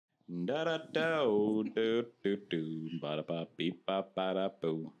Da da do do do do ba da ba beep ba ba da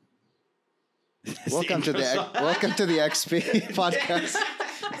boo. Welcome to the XP podcast.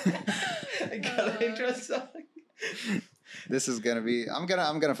 I got an intro song. This is gonna be. I'm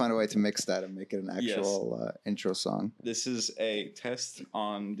gonna find a way to mix that and make it an actual intro song. This is a test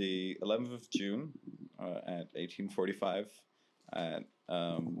on the 11th of June at 1845 at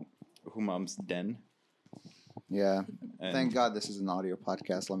Humam's den. Yeah. Thank God this is an audio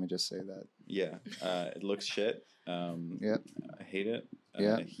podcast. Let me just say that. Yeah. It looks shit. Yep. I hate it.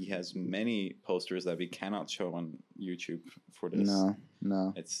 Yeah. He has many posters that we cannot show on YouTube for this.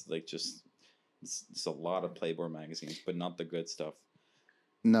 No. It's like just it's a lot of Playboy magazines, but not the good stuff.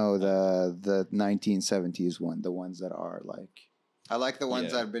 No, the 1970s one, the ones that are like, I like the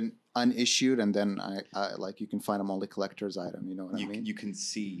ones that have been unissued, and then I like you can find them only collector's item. You know what I mean? You can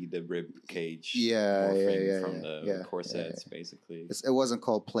see the rib cage. From the corsets, basically. It wasn't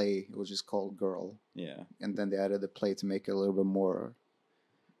called Play; it was just called Girl. Yeah. And then they added the Play to make it a little bit more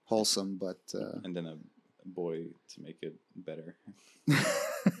wholesome, but and then a boy to make it better. We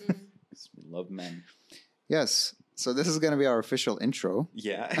love men. Yes. So this is going to be our official intro.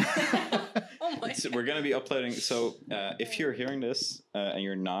 Yeah. Oh my So we're going to be uploading. So if you're hearing this and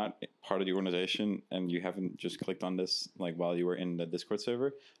you're not part of the organization and you haven't just clicked on this like while you were in the Discord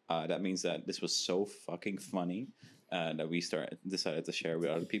server, that means that this was so fucking funny that we decided to share with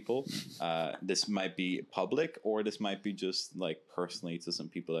other people. This might be public, or this might be just like personally to some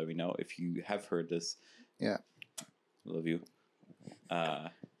people that we know. If you have heard this, love you.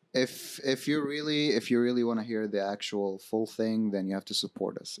 If you really want to hear the actual full thing, then you have to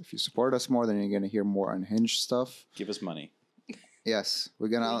support us. If you support us more, then you're going to hear more unhinged stuff. Give us money. Yes, we're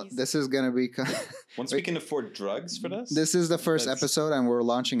gonna. Please. This is gonna be. Once we can afford drugs for this. This is the first episode, and we're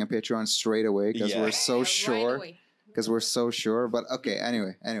launching a Patreon straight away because we're so sure. Right Because we're so sure. But okay,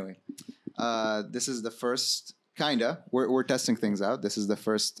 anyway. This is the first kinda. We're testing things out. This is the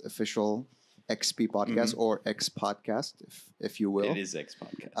first official XP podcast or XPodcast, if you will. It is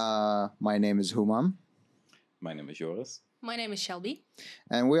XPodcast. My name is Humam. My name is Joris. My name is Shelby.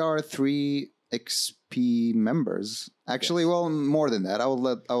 And we are 3 XP members. Actually, well, more than that. I will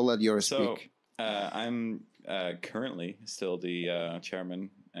let Joris speak. I'm currently still the chairman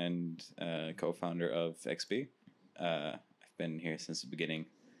and co-founder of XP. I've been here since the beginning,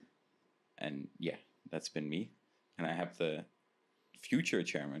 and yeah, that's been me. And I have the future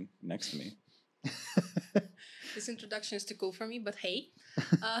chairman next to me. This introduction is too cool for me, but hey.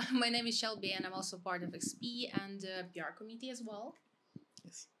 My name is Shelby, and I'm also part of XP and the PR committee as well.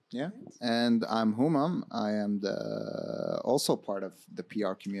 Yes. Yeah, and I'm Humam. I am also part of the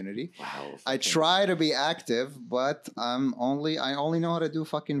PR community. Wow. I try to be active, but I only know how to do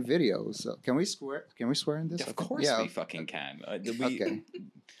fucking videos. So can we swear? Can we swear in this? Yeah, of course we fucking can. Okay.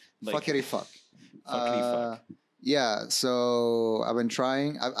 Like, Fuckity fuck. Fuckity fuck. Yeah, so I've been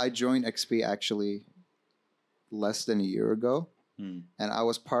trying. I joined XP actually less than a year ago, and I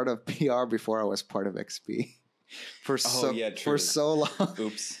was part of PR before I was part of XP for so long.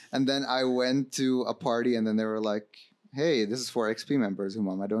 Oops. And then I went to a party, and then they were like, "Hey, this is for XP members,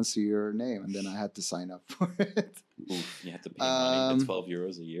 Humam. I don't see your name," and then I had to sign up for it. Oof, you have to pay money. The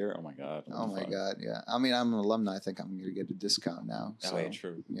 €12 a year. Oh my god. Oh my god. Yeah. I mean, I'm an alumni. I think I'm gonna get a discount now. So, yeah,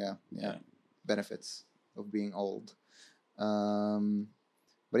 true. Yeah. Benefits of being old.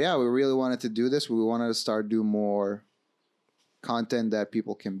 But yeah, we really wanted to do this. We wanted to start do more content that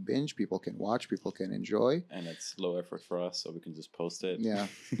people can binge, people can watch, people can enjoy. And it's low effort for us, so we can just post it. Yeah,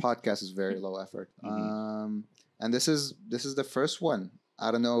 podcast is very low effort. And this is the first one.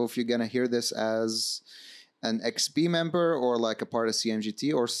 I don't know if you're gonna hear this as an XP member or like a part of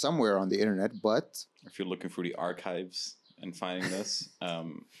CMGT or somewhere on the internet, but if you're looking through the archives and finding this,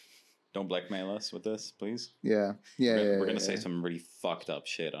 don't blackmail us with this, please. Yeah. We're gonna say some really fucked up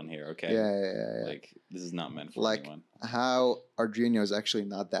shit on here, okay? Yeah. Like, this is not meant for anyone. How Arduino is actually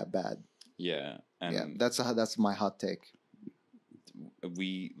not that bad. Yeah, and that's my hot take.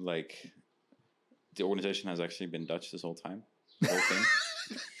 We the organization has actually been Dutch this whole time. The whole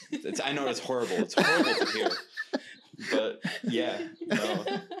thing. I know it's horrible. It's horrible to hear, but yeah, no,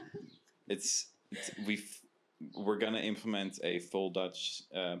 we're gonna implement a full Dutch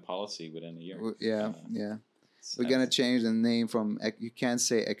policy within a year. Yeah. We're gonna change the name from you can't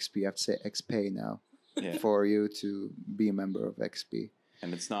say XP, you have to say XPay now for you to be a member of XP.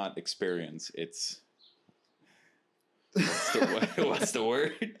 And it's not experience; it's what's the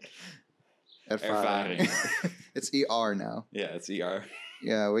word? Ervaring. It's ER now. Yeah, it's ER.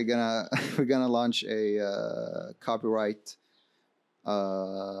 Yeah, we're gonna launch a copyright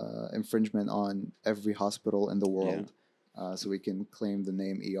infringement on every hospital in the world so we can claim the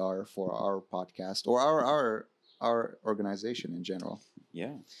name ER for our podcast or our organization in general.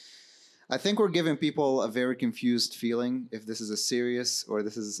 Yeah. I think we're giving people a very confused feeling if this is a serious or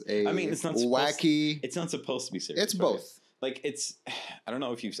this is a it's not wacky. It's not supposed to be serious. It's both. Like it's, I don't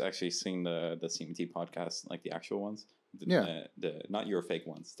know if you've actually seen the CMT podcast, like the actual ones. The not your fake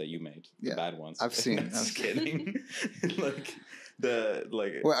ones that you made, the bad ones. I've seen. Just kidding. Like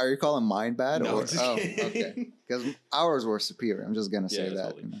What are you calling mine bad? No, or just kidding. Okay, because ours were superior. I'm just gonna say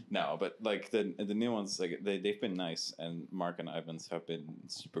that. Totally. No, but like the new ones, like they've been nice, and Mark and Ivans have been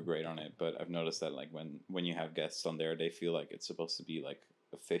super great on it. But I've noticed that like when you have guests on there, they feel like it's supposed to be like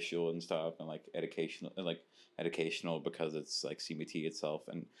official and stuff, and like educational because it's like CBT itself,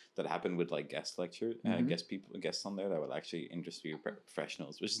 and that happened with like guests on there that would actually interest you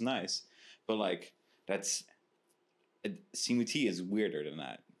professionals, which is nice, but like CBT is weirder than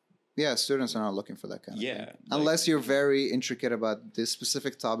that. Yeah, students are not looking for that kind of thing. Like, unless you're very intricate about this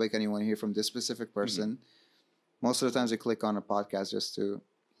specific topic and you want to hear from this specific person. Most of the times you click on a podcast just to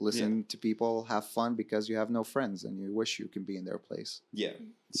listen to people, have fun because you have no friends and you wish you can be in their place. Yeah.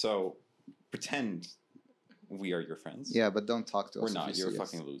 So pretend we are your friends. Yeah, but don't talk to us. We're not. You're a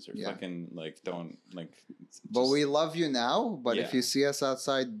fucking loser. Yeah. Fucking like don't like. But we love you now. But if you see us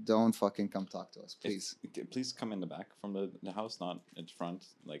outside, don't fucking come talk to us, please. Please come in the back from the house, not in front.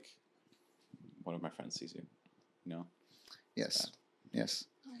 Like one of my friends sees you. You know. Yes. Yes.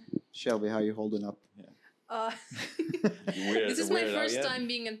 Shelby, how you holding up? Yeah. This is my first time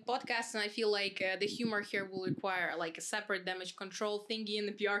being in podcast, and I feel like the humor here will require like a separate damage control thingy in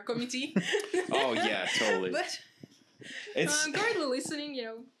the PR committee. Oh yeah, totally. But I'm currently listening,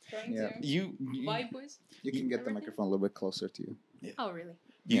 trying to vibe with. You can get the microphone a little bit closer to you. Yeah. Oh really?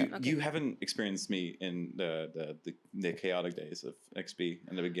 You haven't experienced me in the chaotic days of XP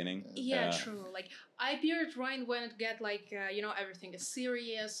in the beginning. Yeah, true. Like I appeared right when it get like everything is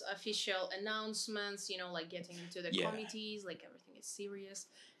serious, official announcements. Like getting into the committees, like everything is serious.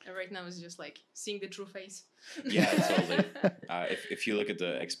 And right now it's just like seeing the true face. Yeah, totally. If you look at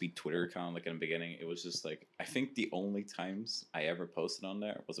the XP Twitter account, like in the beginning, it was just like I think the only times I ever posted on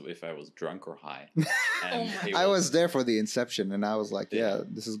there was if I was drunk or high. And I was there for the inception, and I was like, "Yeah,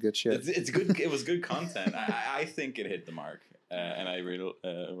 this is good shit." It's good. It was good content. I think it hit the mark, and I really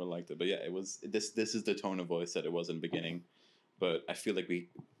liked it. But yeah, it was this is the tone of voice that it was in the beginning. But I feel like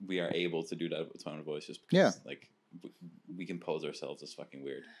we are able to do that with tone of voice just because like we can pose ourselves as fucking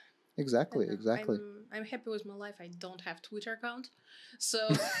weird. Exactly. I'm happy with my life. I don't have Twitter account, so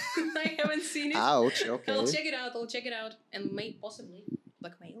I haven't seen it. Ouch. Okay. I'll check it out, and may possibly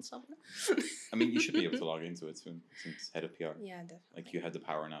blackmail someone. I mean, you should be able to log into it soon, since head of PR. Yeah, definitely. Like you have the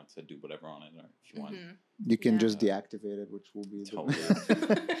power now to do whatever on it, or if you want. You can just deactivate it, which will be totally.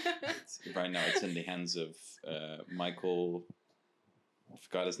 Right now, it's in the hands of Michael. I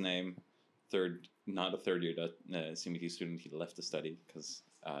forgot his name. Not a third year CMT student. He left the study because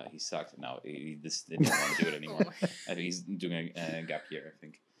he sucked. Now he just didn't want to do it anymore. He's doing a gap year, I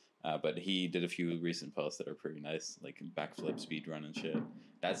think. But he did a few recent posts that are pretty nice, like backflip, speed run, and shit.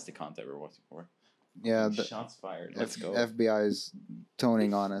 That's the content we're watching for. Yeah, shots fired. Let's go. FBI is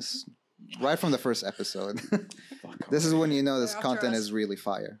toning on us right from the first episode. This is when you know this content is really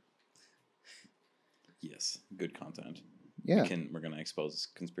fire. Yes, good content. Yeah, we're gonna expose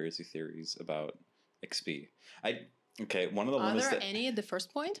conspiracy theories about XP. One of the Are ones there any at the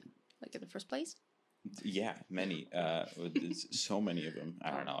first point, like at the first place? Yeah, many. There's so many of them. I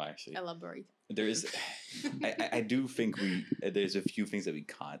don't know actually. Elaborate. There is. I do think there's a few things that we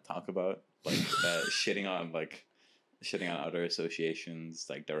can't talk about, like shitting on other associations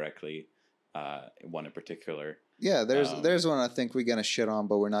like directly. One in particular. Yeah, there's one I think we're gonna shit on,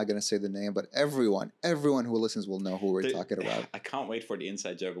 but we're not gonna say the name. But everyone who listens will know who we're talking about. I can't wait for the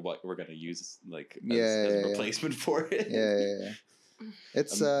inside joke of what we're gonna use as a replacement for it. Yeah.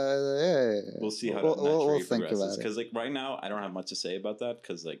 It's We'll see how we'll think progresses. about it. Because like right now, I don't have much to say about that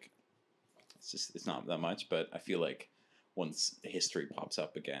because like it's not that much. But I feel like once history pops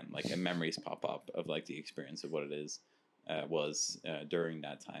up again, like and memories pop up of like the experience of what it was during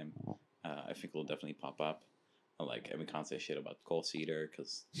that time, I think it'll definitely pop up. And we can't say shit about Colts either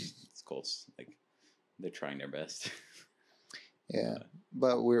because it's Colts. Like they're trying their best. Yeah,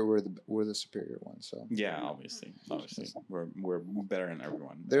 but we're the superior one. So yeah, obviously, we're better than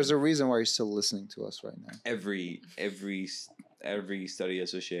everyone. There's a reason why you're still listening to us right now. Every study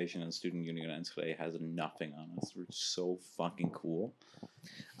association and student union in today has nothing on us. We're so fucking cool.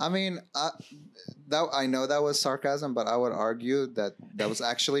 I mean, I know that was sarcasm, but I would argue that was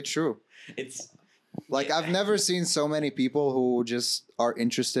actually true. It's like I've never seen so many people who just are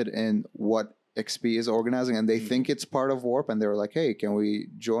interested in what XP is organizing, and they think it's part of Warp, and they were like, "Hey, can we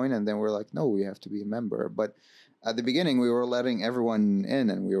join?" And then we're like, "No, we have to be a member." But at the beginning, we were letting everyone in,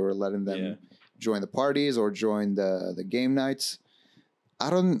 and we were letting them join the parties or join the game nights.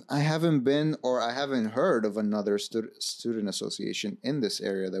 I haven't been, or I haven't heard of another student association in this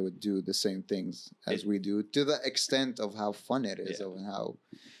area that would do the same things as we do, to the extent of how fun it is, and how,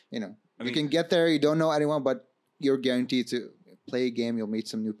 you can get there, you don't know anyone, but you're guaranteed to play a game, you'll meet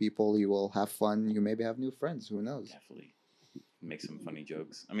some new people, you will have fun, you maybe have new friends, who knows? Definitely. Make some funny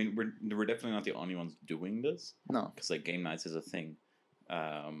jokes. I mean, we're definitely not the only ones doing this. No. Because, like, game nights is a thing.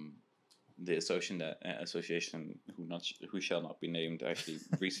 The association who shall not be named actually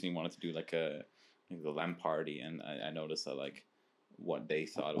recently wanted to do like a LAN party, and I noticed that like what they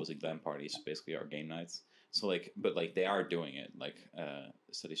thought was a LAN party is basically our game nights. So like, but like they are doing it. Like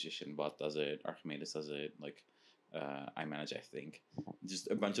Statistician Bot does it, Archimedes does it. Like I Manage, I think. Just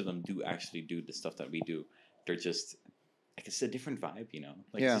a bunch of them do actually do the stuff that we do. They're just like, it's a different vibe,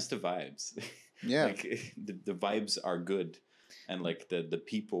 Like it's just the vibes. Yeah. Like the vibes are good. And like the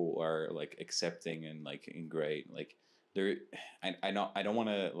people are like accepting and like and great. Like I don't want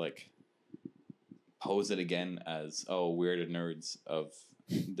to like pose it again as, oh, we're the nerds of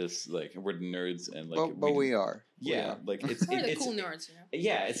this, like we're the nerds and like but we are. Yeah, like it's we're the cool nerds,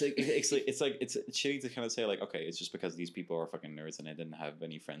 Yeah, it's shitty to kind of say like, okay, it's just because these people are fucking nerds and I didn't have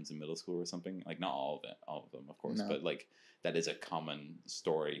any friends in middle school or something. Like not all of them, of course, No. but like that is a common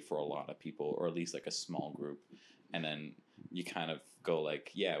story for a lot of people, or at least like a small group. And then you kind of go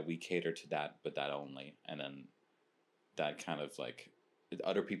like, yeah, we cater to that, but that only. And then that kind of like,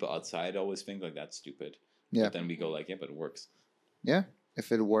 other people outside always think like that's stupid. Yeah. But then we go like, yeah, but it works. Yeah.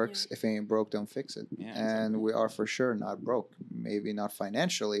 If it works, if it ain't broke, don't fix it. Yeah, and we are for sure not broke. Maybe not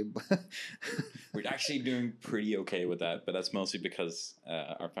financially, but we're actually doing pretty okay with that. But that's mostly because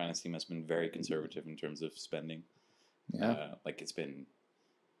our finance team has been very conservative in terms of spending. Yeah. Like it's been,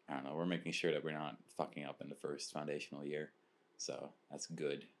 I don't know, we're making sure that we're not fucking up in the first foundational year. So that's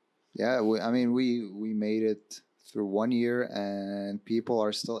good. Yeah, we made it through 1 year and people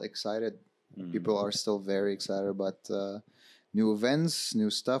are still excited. People are still very excited about new events, new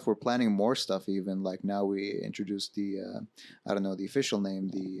stuff. We're planning more stuff even. Like now we introduced the, I don't know the official name,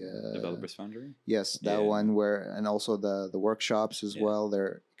 the... Developers Foundry? Yes, that one where, and also the workshops as well.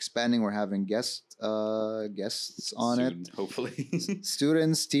 They're expanding. We're having guests on soon, it. Hopefully.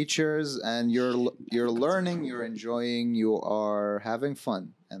 Students, teachers, and you're learning, you're enjoying, you are having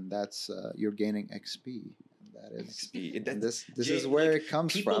fun. And that's, you're gaining XP. That is XP. This is where it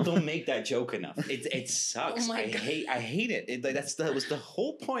comes people from. People don't make that joke enough. It sucks. I hate it. That was the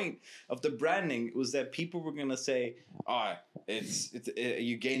whole point of the branding, was that people were gonna say, "Oh, it's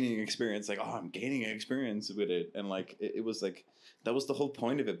you gaining experience." Like, "Oh, I'm gaining experience with it," and like it was like that was the whole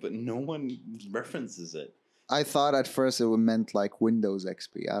point of it, but no one references it. I thought at first it meant like Windows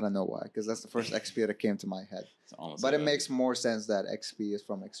XP. I don't know why, because that's the first XP that came to my head. But it makes more sense that XP is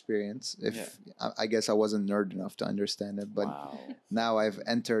from experience. I guess I wasn't nerd enough to understand it, but now I've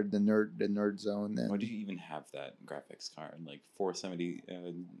entered the nerd zone. And why do you even have that graphics card? Like 470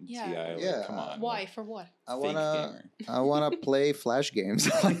 Ti? Yeah. Come on. Why? For what? I wanna play Flash games.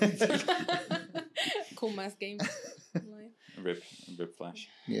 Cool math games. Rip Flash.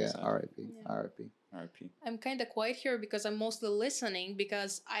 Yeah, RIP. I'm kind of quiet here because I'm mostly listening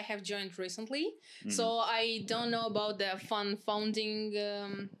because I have joined recently. So I don't know about the fun founding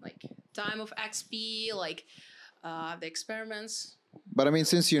like time of XP, like the experiments. But I mean,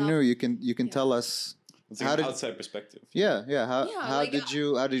 since you're new, you can tell us. It's like an outside perspective. Yeah. How did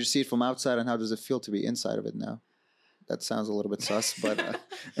you see it from outside, and how does it feel to be inside of it now? That sounds a little bit sus, but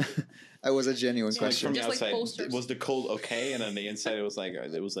it was a genuine question. From the outside, was the cold okay, and on the inside it was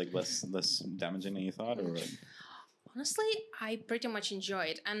like less damaging than you thought, or? Honestly, I pretty much enjoy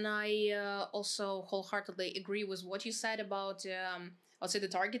it, and I also wholeheartedly agree with what you said about I'll say the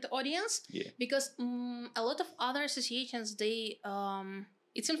target audience. Yeah. Because a lot of other associations, they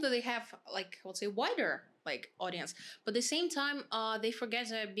it seems that they have like let's say wider like audience, but at the same time they forget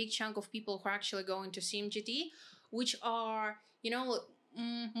a big chunk of people who are actually going to CMGT, which are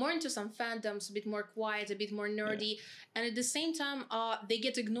more into some fandoms, a bit more quiet, a bit more nerdy, and at the same time they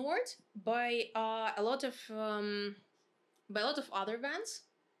get ignored by a lot of other bands,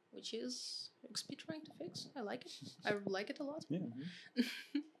 which is XP trying to fix. I like it. I like it a lot. Yeah.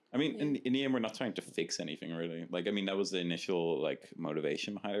 I mean, in the end, we're not trying to fix anything really. Like, I mean, that was the initial like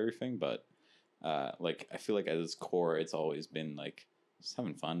motivation behind everything, but like I feel like at its core, it's always been like just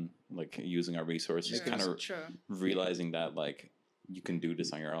having fun, like using our resources, kind of realizing that like you can do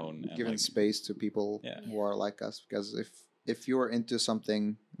this on your own, and giving space to people who are like us. Because if you're into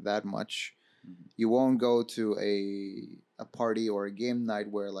something that much, You won't go to a party or a game night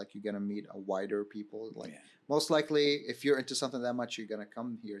where like you're gonna meet a wider people. Like most likely, if you're into something that much, you're gonna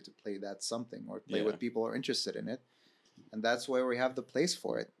come here to play that something or play with people who are interested in it, and that's where we have the place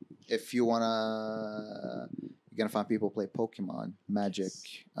for it. If you wanna, you're gonna find people play Pokemon, Magic,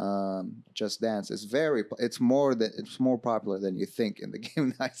 Just Dance. It's more popular than you think in the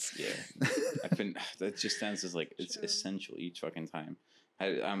game nights. Yeah, I've been that Just Dance is like it's essential each fucking time.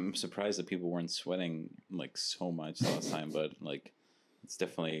 I'm surprised that people weren't sweating like so much last time, but like it's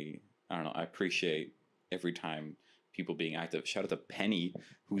definitely, I don't know. I appreciate every time people being active. Shout out to Penny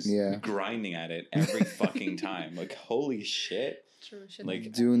who's grinding at it every fucking time. Like holy shit. True.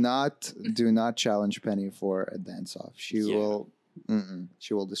 Like do not challenge Penny for a dance off. She will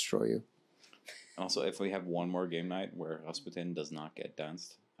destroy you. Also, if we have one more game night where Rasputin does not get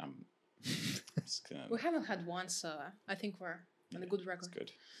danced, I'm just gonna... We haven't had one, so I think we're on a good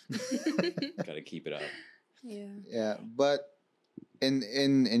record. It's good. Gotta keep it up. Yeah, but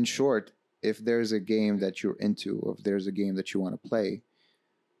in short, if there's a game that you're into, or if there's a game that you want to play,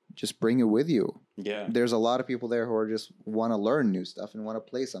 just bring it with you. Yeah. There's a lot of people there who are just want to learn new stuff and want to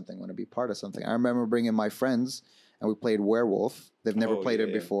play something, want to be part of something. I remember bringing my friends and we played Werewolf. They've never played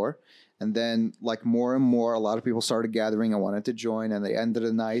it before. And then, like, more and more, a lot of people started gathering and wanted to join, and they ended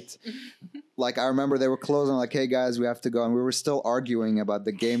the night. Like, I remember they were closing, like, hey, guys, we have to go. And we were still arguing about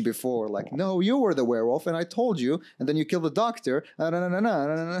the game before. Like, no, you were the werewolf, and I told you. And then you killed the doctor. Did you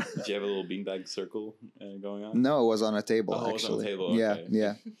have a little beanbag circle going on? No, it was on a table, actually. It was on a table, okay.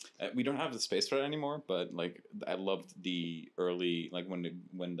 Yeah. We don't have the space for it anymore, but, like, I loved the early, like,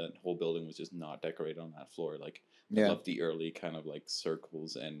 when that whole building was just not decorated on that floor, like, I loved the early kind of like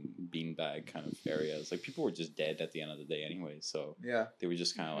circles and beanbag kind of areas. Like people were just dead at the end of the day anyway, so they were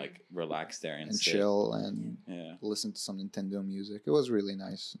just kind of like relax there and chill and listen to some Nintendo music. It was really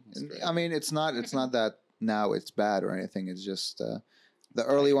nice. I mean, it's not that now it's bad or anything. It's just the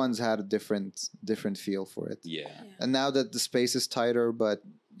early ones had a different feel for it. Yeah. And now that the space is tighter, but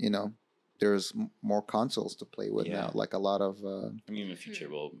you know, there's more consoles to play with now. Like a lot of. I mean, in the future,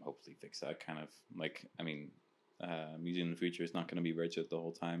 we'll hopefully fix that kind of like. I mean. Music in the future is not going to be rigid the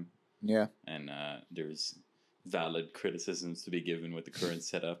whole time. Yeah. And there's valid criticisms to be given with the current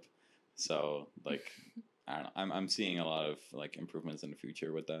setup. So, like, I don't know. I'm seeing a lot of, like, improvements in the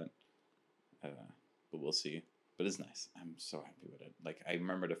future with that. But we'll see. But it's nice. I'm so happy with it. Like, I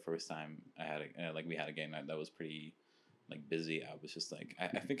remember the first time I had we had a game night that was pretty, like, busy. I was just, like, I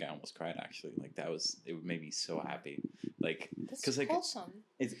think I almost cried, actually. Like, it made me so happy. Like, because like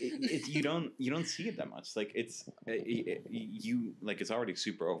it's you don't see it that much. Like it's already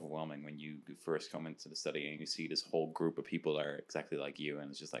super overwhelming when you first come into the study and you see this whole group of people that are exactly like you,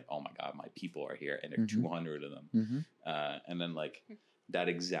 and it's just like, oh my god, my people are here, and there are 200 of them. And then like that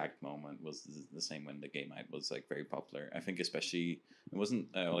exact moment was the same when the game night was like very popular. I think especially it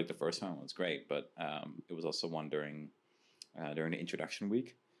wasn't like the first one was great, but it was also one during the introduction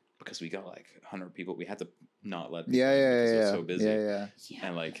week. Because we got like 100 people, we had to not let people in because it was so busy.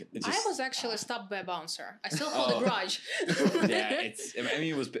 And like, it just, I was actually stopped by a bouncer. I still hold a grudge.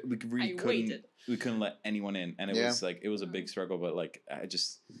 It was. We couldn't let anyone in, and it was like it was a big struggle. But like, it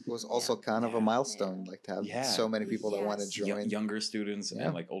was also kind of a milestone, like to have so many people that want to join. Younger students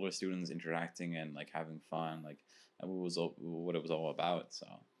and like older students interacting and like having fun, like that was what it was all about. So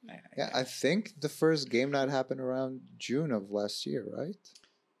I think the first game night happened around June of last year, right?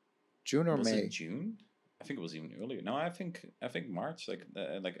 June or May? It June? I think it was even earlier. No, I think March.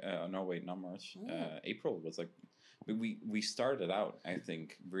 No, wait, not March. April was like we started out. I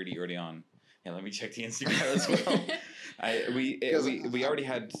think really early on. Yeah, let me check the Instagram as well. We already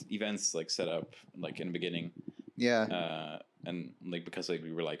had events like set up like in the beginning. Yeah. And like because like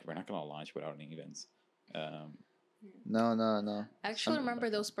we were like we're not gonna launch without any events. No. I actually remember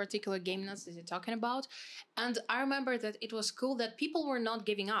those particular game nights that you're talking about. And I remember that it was cool that people were not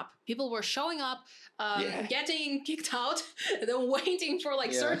giving up. People were showing up, getting kicked out, then waiting for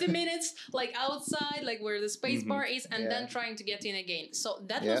like 30 minutes, like outside, like where the space bar is, and then trying to get in again. So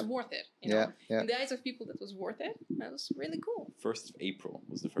that was worth it. You know? In the eyes of people, that was worth it. That was really cool. 1st of April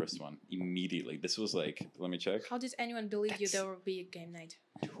was the first one. Immediately. This was like, let me check. How did anyone believe there would be a game night?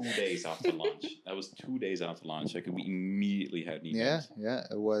 2 days after launch. That was 2 days after launch. Like we immediately had an event. Yeah,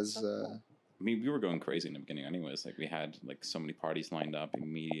 it was. So cool. I mean, we were going crazy in the beginning, anyways. Like we had like so many parties lined up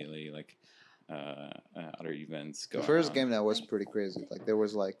immediately. Like other events going. The first game that was pretty crazy. Like there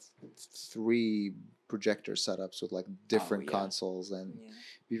was like 3 projector setups with like different consoles, and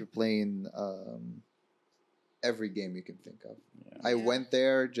we were playing every game you can think of. I went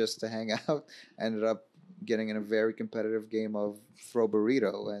there just to hang out. I ended up getting in a very competitive game of Throw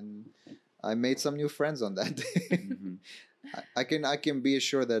Burrito, and I made some new friends on that day. I can be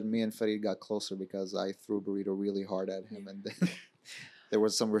assured that me and Farid got closer because I threw burrito really hard at him, and then there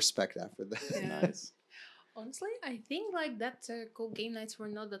was some respect after that. Yeah. Nice. Honestly, I think like that cool game nights were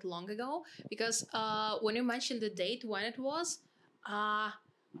not that long ago because when you mentioned the date when it was,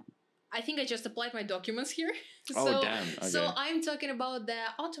 I think I just applied my documents here. Oh, damn. So Okay. I'm talking about the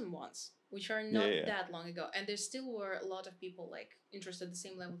autumn ones, which are not Yeah. that long ago, and there still were a lot of people like interested at the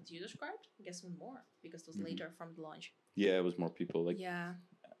same level that you described. I guess even more because it was later from the launch. Yeah, it was more people. Like Yeah.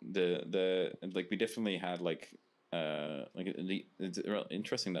 the like we definitely had like it's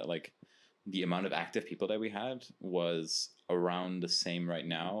interesting that like the amount of active people that we had was around the same right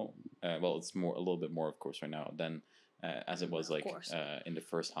now. Well, it's more a little bit more, of course, right now than as it was Of like course. in the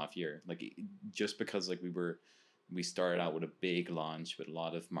first half year. Like just because like we started out with a big launch with a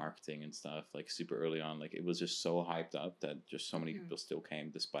lot of marketing and stuff like super early on. Like it was just so hyped up that just so many people still came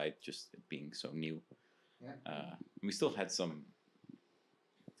despite just it being so new. Yeah. We still had some,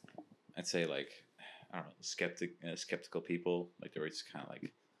 I'd say like I don't know, skeptical people. Like they were just kind of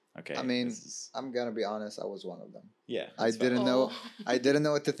like, okay. I mean, this is, I'm gonna be honest. I was one of them. yeah. I that's fine. didn't know. Oh. I didn't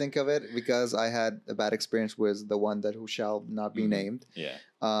know what to think of it because I had a bad experience with the one that who shall not be named. Yeah.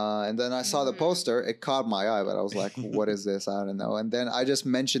 And then I saw the poster. It caught my eye, but I was like, "What is this? I don't know." And then I just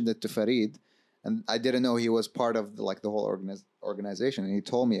mentioned it to Farid, and I didn't know he was part of the whole organization. And he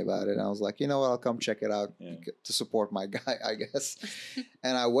told me about it, and I was like, "You know what? I'll come check it out to support my guy, I guess."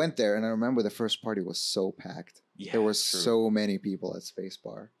 And I went there, and I remember the first party was so packed. Yeah, there were true. so many people at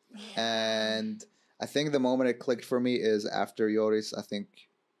Spacebar. And I think the moment it clicked for me is after Joris, I think,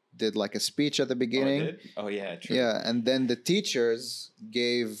 did like a speech at the beginning. Oh, it did? Oh yeah, true. Yeah, and then the teachers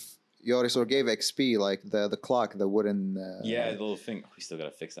gave Joris or gave XP like the clock, the wooden. Yeah, the little thing. We still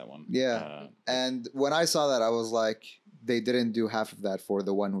gotta fix that one. Yeah, and when I saw that, I was like, they didn't do half of that for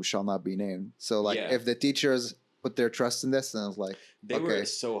the one who shall not be named. So like, if the teachers put their trust in this, and I was like, they were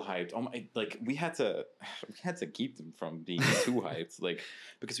so hyped. Oh my! Like we had to keep them from being too hyped, like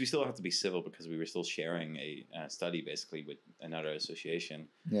because we still have to be civil because we were still sharing a study basically with another association.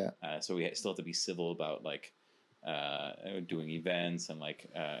 Yeah. So we still have to be civil about like doing events and like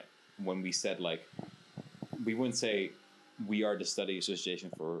when we said like we wouldn't say we are the study association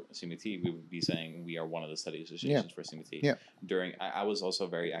for CMT. We would be saying we are one of the study associations for CMT. Yeah. I was also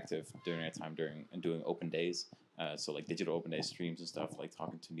very active during that time doing open days. So like digital open day streams and stuff, like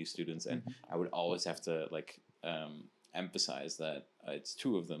talking to new students, and I would always have to like emphasize that it's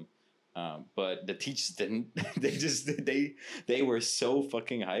two of them, but the teachers didn't. they were so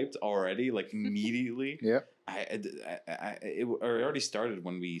fucking hyped already, like immediately. Yeah. It already started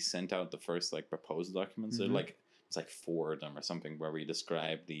when we sent out the first like proposal documents. So like it's like 4 of them or something where we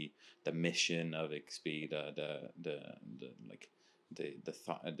describe the mission of XP, the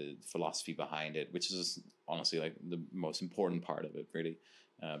thought, the philosophy behind it, which is honestly like the most important part of it, really,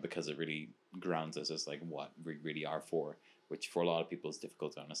 because it really grounds us as like what we really are for, which for a lot of people is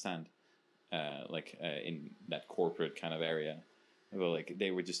difficult to understand, in that corporate kind of area. But like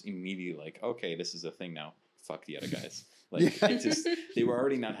they were just immediately like, okay, this is a thing now. Fuck the other guys. Like they were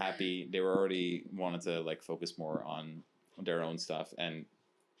already not happy. They were already wanted to like focus more on their own stuff. And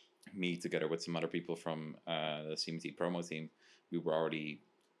me together with some other people from the CMT promo team, we were already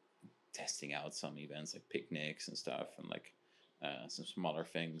testing out some events like picnics and stuff and like some smaller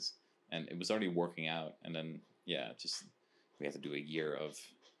things. And it was already working out. And then, we had to do a year of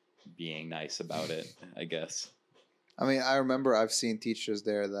being nice about it, I guess. I mean, I remember I've seen teachers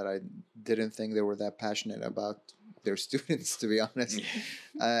there that I didn't think they were that passionate about their students, to be honest.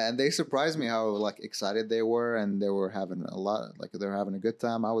 And they surprised me how like excited they were, and they were having they were having a good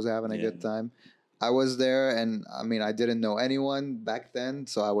time. I was having a good time. I was there, and I mean, I didn't know anyone back then,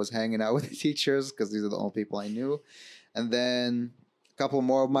 so I was hanging out with the teachers because these are the only people I knew. And then a couple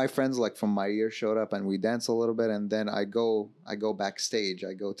more of my friends, like from my year, showed up, and we danced a little bit. And then I go backstage.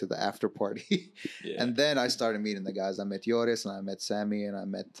 I go to the after party, and then I started meeting the guys. I met Joris, and I met Sammy, and I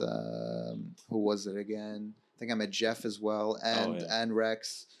met who was it again? I think I met Jeff as well, and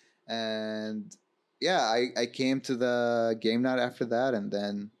Rex, and I came to the game night after that, and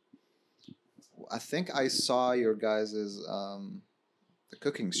then I think I saw your guys' the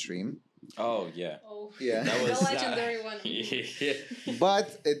cooking stream. Oh yeah. Oh yeah. That was the legendary one.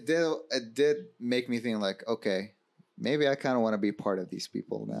 But it did make me think like, okay, maybe I kind of want to be part of these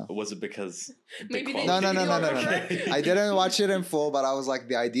people now. Was it because Maybe No. I didn't watch it in full, but I was like,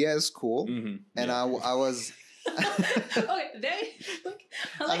 the idea is cool, and I was Okay,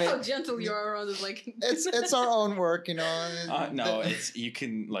 I like how gentle you are around it. Like it's our own work, you know. No, it's you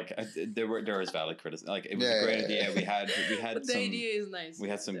can like there was valid criticism. Like it was a great idea. We had but the idea is nice. We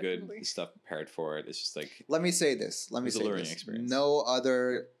had some good stuff prepared for it. It's just like let me say this. Let me say learning this. Experience. No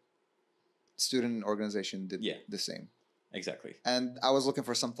other student organization did the same. Exactly. And I was looking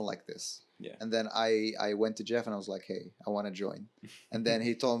for something like this. Yeah. And then I went to Jeff and I was like, hey, I want to join. And then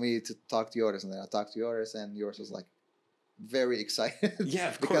he told me to talk to Joris. And then I talked to Joris and Joris was like very excited. Yeah,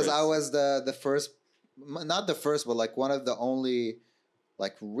 of because course. I was the first, not the first, but like one of the only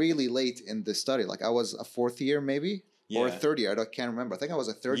like really late in the study. Like I was a fourth year maybe. Or a third year. I can't remember. I think I was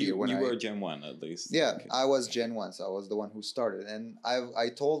a third year when you were Gen 1 at least. Yeah, I was Gen 1, so I was the one who started. And I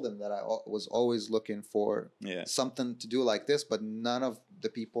told them that I was always looking for something to do like this, but none of the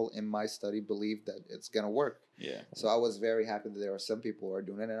people in my study believed that it's going to work. Yeah. So I was very happy that there are some people who are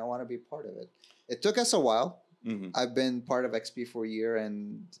doing it, and I want to be part of it. It took us a while. Mm-hmm. I've been part of XP for a year,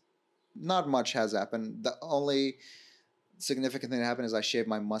 and not much has happened. The only significant thing that happened is I shaved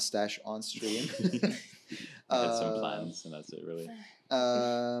my mustache on stream. I had some plans, and that's it, really.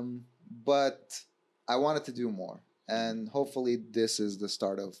 But I wanted to do more, and hopefully this is the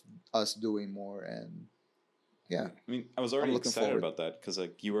start of us doing more. And yeah, I mean, I was already excited about that because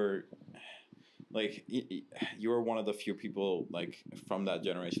like you were one of the few people like from that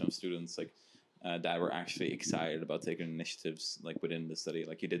generation of students like that were actually excited about taking initiatives like within the study.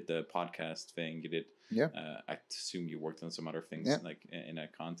 Like you did the podcast thing, you did. Yeah. I assume you worked on some other things like in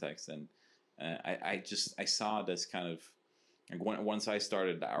that context, and I saw this kind of like once I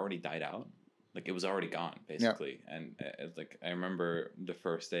started, I already died out. Like it was already gone basically, and like I remember the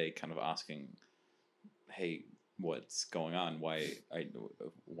first day kind of asking, "Hey, what's going on? Why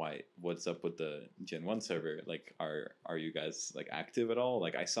what's up with the Gen 1 server? Like are you guys like active at all?"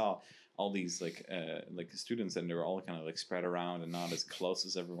 Like I saw all these like students and they were all kind of like spread around and not as close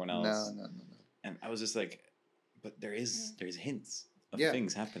as everyone else. No. And I was just like, but there's hints of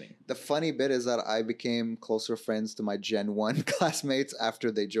things happening. The funny bit is that I became closer friends to my Gen 1 classmates after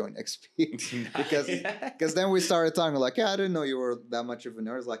they joined XP. because then we started talking like, I didn't know you were that much of a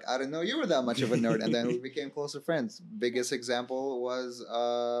nerd. Like, I didn't know you were that much of a nerd. And then we became closer friends. Biggest example was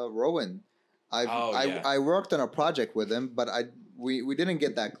Rowan. I worked on a project with him, but we didn't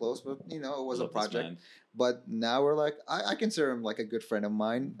get that close, but you know, it was a project. But now we're like, I consider him like a good friend of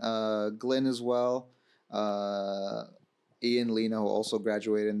mine. Glenn as well. Ian, Lena, who also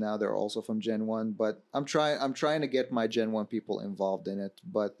graduated now, they're also from Gen 1. But I'm trying to get my Gen 1 people involved in it.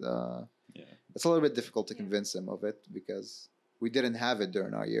 But it's a little bit difficult to convince them of it because we didn't have it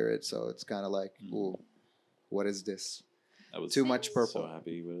during our year. So it's kind of like, ooh, what is this? I was too much purple. So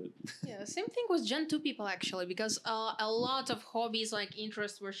happy with it. Yeah, same thing with Gen 2 people actually, because a lot of hobbies like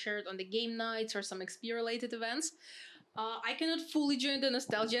interests were shared on the game nights or some XP related events. I cannot fully join the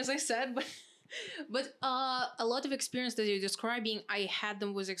nostalgia as I said, but a lot of experience that you're describing, I had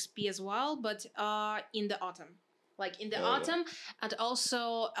them with XP as well, but in the autumn. Like in the autumn, and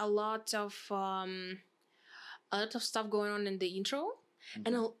also a lot of stuff going on in the intro.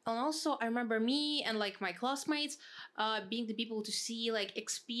 Mm-hmm. And also I remember me and like my classmates being the people to see like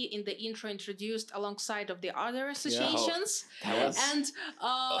XP in the intro introduced alongside of the other associations. And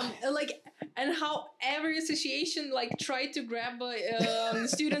and how every association like tried to grab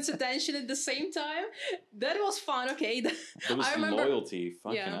students' attention at the same time. That was fun. Okay, there was I remember, loyalty.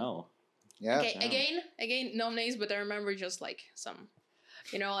 Fucking hell. Yeah. Okay. Again, no names, but I remember just like some.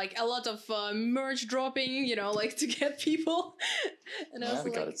 You know, like a lot of merch dropping, you know, like to get people. And I was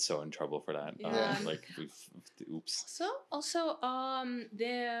we got it so in trouble for that. Yeah. Oops. So also, we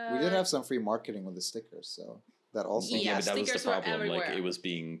did have some free marketing with the stickers, so that also. Yeah, but that was the problem. Everywhere. Like it was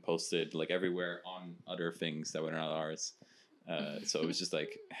being posted like everywhere on other things that were not ours. So it was just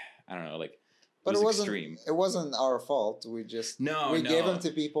like, I don't know, like. But it wasn't extreme. It wasn't our fault. We just we gave them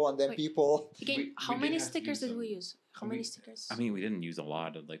to people, and then people. Again, how many stickers did we use? How many stickers? I mean, we didn't use a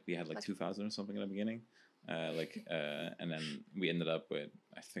lot. We had like 2,000 or something in the beginning, and then we ended up with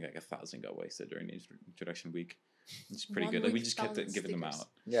I think like 1,000 got wasted during the introduction week. It's pretty good. Like we just kept giving them out.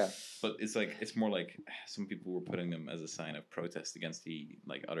 Yeah. But it's more like some people were putting them as a sign of protest against the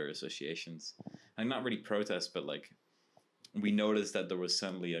like other associations, and not really protest, but like. We noticed that there was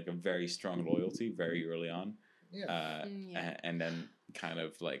suddenly like a very strong loyalty very early on, and then kind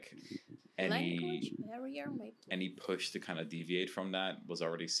of like any push to kind of deviate from that was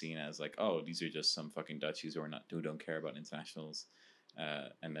already seen as like, oh, these are just some fucking Dutchies who don't care about internationals,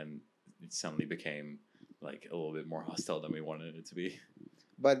 and then it suddenly became like a little bit more hostile than we wanted it to be.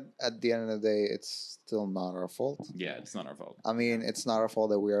 But at the end of the day, it's still not our fault. Yeah, it's not our fault. I mean, it's not our fault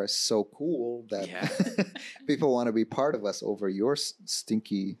that we are so cool that people want to be part of us over your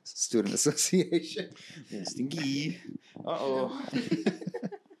stinky student association. Stinky. Uh-oh.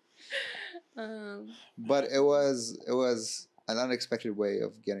 But it was an unexpected way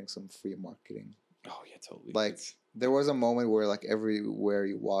of getting some free marketing. Oh, yeah, totally. Like, there was a moment where, like, everywhere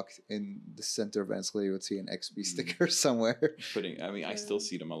you walked in the center of Venezuela, you would see an XP sticker somewhere. I still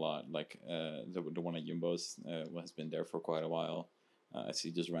see them a lot. Like, the one at Jumbo's has been there for quite a while. I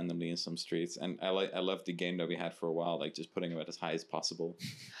see just randomly in some streets, and I love the game that we had for a while, like just putting them as high as possible.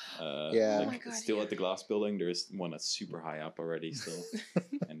 Yeah. Oh my God, still at the glass building, there's one that's super high up already still,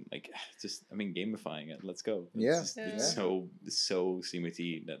 and like just gamifying it. Let's go. It's so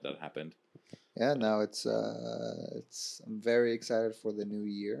CMT that happened. Yeah, now it's I'm very excited for the new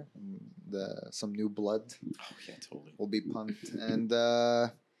year. Some new blood. Oh yeah, totally. Will be pumped, and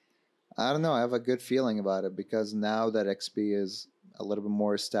I don't know. I have a good feeling about it because now that XP is a little bit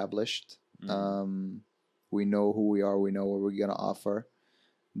more established, we know who we are. We know what we're gonna offer.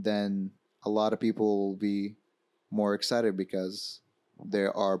 Then a lot of people will be more excited because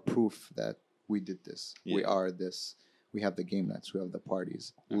there are proof that we did this. Yeah. We are this. We have the game nights. We have the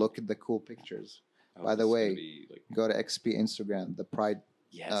parties. Look at the cool pictures. By the way, go to XP Instagram. The Pride,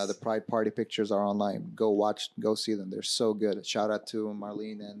 the Pride party pictures are online. Go see them. They're so good. Shout out to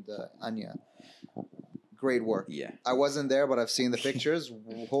Marlene and Anya. Great work. Yeah, I wasn't there, but I've seen the pictures.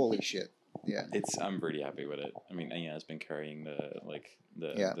 Holy shit. Yeah, I'm pretty happy with it. I mean, Anya has been carrying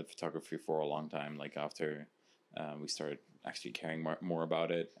the photography for a long time. Like after we started actually caring more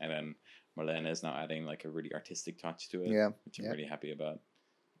about it, and then Marlene is now adding like a really artistic touch to it, which I'm really happy about.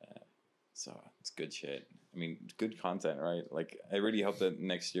 So it's good shit. I mean, good content, right? Like, I really hope that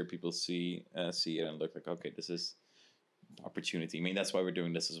next year people see it and look like, okay, this is opportunity. I mean, that's why we're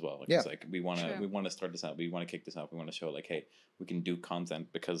doing this as well. Like, it's like we want to start this out. We want to kick this out. We want to show like, hey, we can do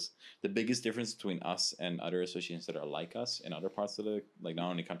content, because the biggest difference between us and other associations that are like us in other parts of the, like, not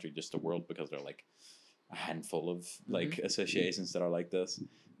only country, just the world, because they're like a handful of like associations that are like this.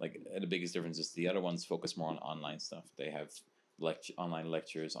 Like, the biggest difference is the other ones focus more on online stuff. They have online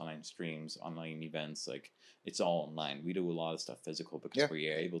lectures, online streams, online events. Like, it's all online. We do a lot of stuff physical because we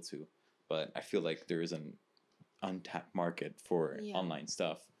are able to. But I feel like there is an untapped market for online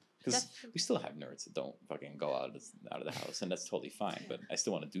stuff. Because we still have nerds that don't fucking go out of the house, and that's totally fine. But I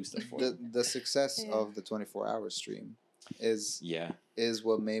still want to do stuff for them. The success of the 24-hour stream is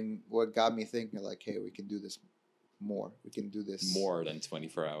what got me thinking, like, hey, we can do this more. We can do this more than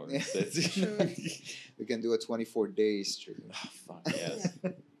 24 hours. We can do a 24-day stream. Oh, fuck yes.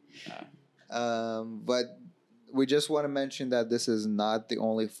 But we just want to mention that this is not the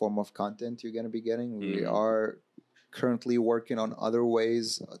only form of content you're going to be getting. We are currently working on other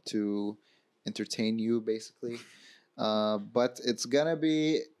ways to entertain you, basically. But it's going to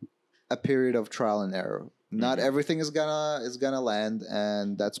be a period of trial and error. Not everything is gonna land,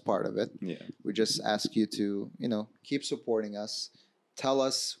 and that's part of it. Yeah. We just ask you to, keep supporting us. Tell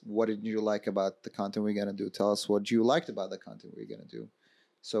us what did you like about the content we're gonna do. Tell us what you liked about the content we're gonna do.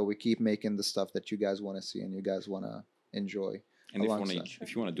 So we keep making the stuff that you guys want to see and you guys want to enjoy. And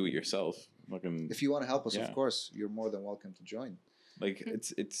if you want to do it yourself, if you want to help us, of course, you're more than welcome to join. Like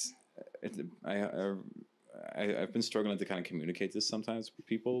I've been struggling to kind of communicate this sometimes with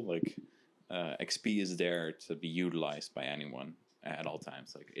people. Like, XP is there to be utilized by anyone at all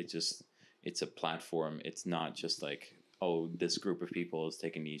times. Like, it's a platform. It's not just like, oh, this group of people is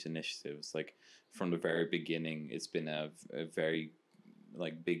taking these initiatives. Like, from the very beginning, it's been a very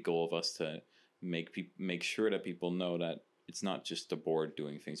like big goal of us to make sure that people know that it's not just the board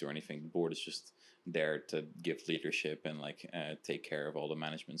doing things or anything. The board is just there to give leadership and like take care of all the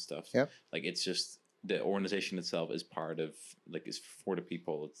management stuff. Yep. Like, it's just, the organization itself is part of, like, is for the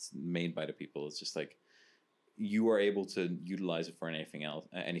people. It's made by the people. It's just like, you are able to utilize it for anything else,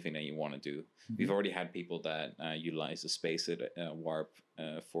 anything that you want to do. We've already had people that utilize the space at Warp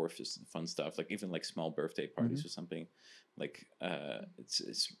for just fun stuff, like even like small birthday parties or something. Like,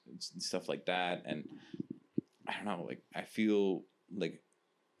 it's stuff like that. And I don't know, like, I feel like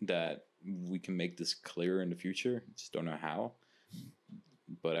that we can make this clearer in the future. Just don't know how.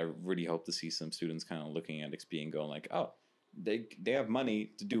 But I really hope to see some students kind of looking at XP and going like, oh, they have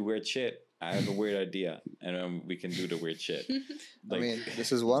money to do weird shit. I have a weird idea, and we can do the weird shit. Like, I mean,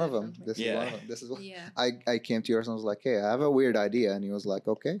 this is one of them. This is one. Yeah. I came to yours and was like, hey, I have a weird idea. And he was like,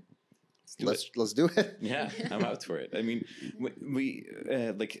 okay, let's do it. Yeah, I'm out for it. I mean, we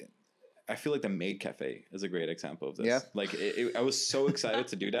like, I feel like the Maid Cafe is a great example of this. Yeah. Like I was so excited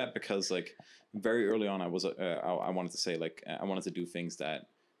to do that because like very early on I wanted to say like I wanted to do things that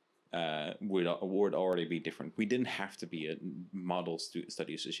would already be different. We didn't have to be a model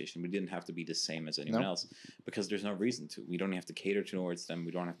study association. We didn't have to be the same as anyone else because there's no reason to. We don't have to cater towards them.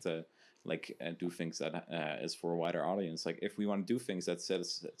 We don't have to like do things that is for a wider audience. Like if we want to do things that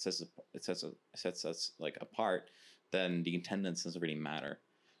sets us like apart, then the attendance doesn't really matter.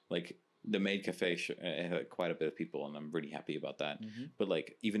 Like the Maid Cafe had quite a bit of people, and I'm really happy about that. Mm-hmm. But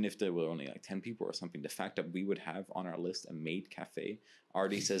like, even if there were only like 10 people or something, the fact that we would have on our list a Maid Cafe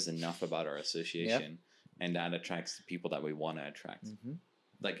already says enough about our association, and that attracts the people that we want to attract. Mm-hmm.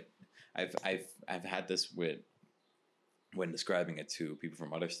 Like, I've had this with when describing it to people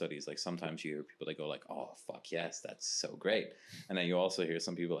from other studies. Like sometimes you hear people that go like, "Oh fuck yes, that's so great," and then you also hear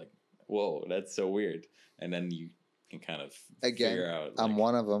some people like, "Whoa, that's so weird," and then you can kind of figure out. Like, I'm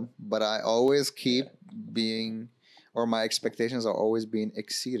one of them, but I always keep being, or my expectations are always being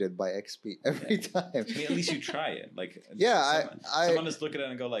exceeded by XP every time. I mean, at least you try it. Like, someone just look at it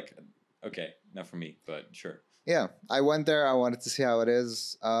and go like, okay, not for me, but sure. Yeah, I went there. I wanted to see how it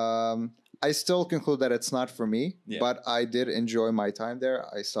is. I still conclude that it's not for me, but I did enjoy my time there.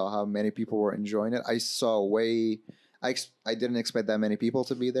 I saw how many people were enjoying it. I saw I didn't expect that many people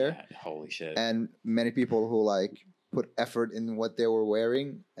to be there. Yeah, holy shit. And many people who like put effort in what they were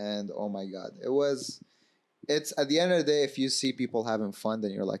wearing, and oh my god, it's at the end of the day, if you see people having fun,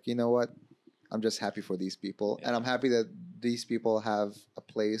 then you're like, you know what, I'm just happy for these people, and I'm happy that these people have a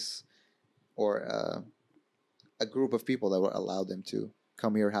place or a group of people that will allow them to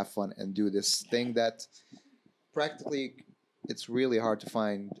come here, have fun, and do this thing that practically it's really hard to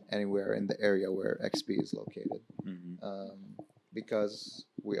find anywhere in the area where XP is located. Mm-hmm. Because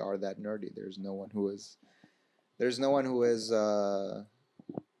we are that nerdy. There's no one who is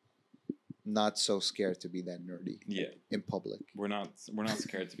not so scared to be that nerdy. In public. We're not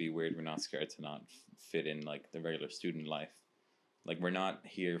scared to be weird. We're not scared to not fit in like the regular student life. Like we're not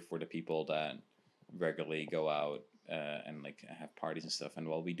here for the people that regularly go out and like have parties and stuff. And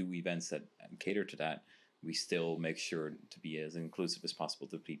while we do events that cater to that, we still make sure to be as inclusive as possible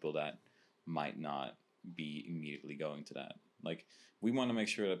to people that might not be immediately going to that. Like we want to make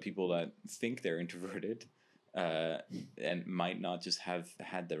sure that people that think they're introverted and might not just have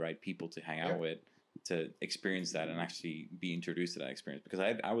had the right people to hang out with to experience that and actually be introduced to that experience. Because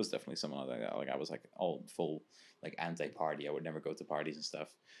I was definitely someone like that. Like I was like all full like anti-party. I would never go to parties and stuff.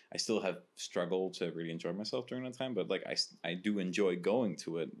 I still have struggled to really enjoy myself during that time, but like I do enjoy going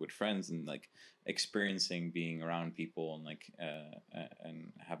to it with friends and like experiencing being around people and like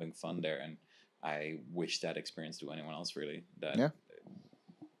and having fun there. And I wish that experience to anyone else really that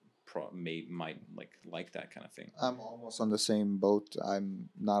might like that kind of thing. I'm almost on the same boat. I'm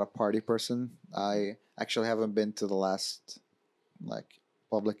not a party person. I actually haven't been to the last like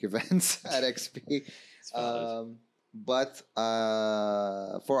public events at XP. But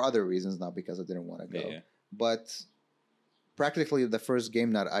for other reasons, not because I didn't want to go. But practically the first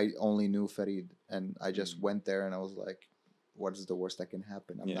game night, I only knew Farid, and I just went there, and I was like, "What is the worst that can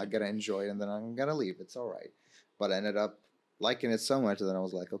happen? I'm not gonna enjoy it, and then I'm gonna leave. It's all right." But I ended up liking it so much that I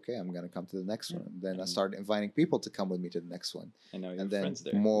was like, "Okay, I'm gonna come to the next one." And then I started inviting people to come with me to the next one, and then friends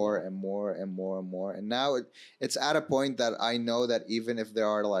there. more and more and more and more. And now it's at a point that I know that even if there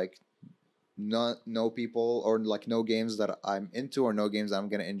are like no people or like no games that I'm into or no games that I'm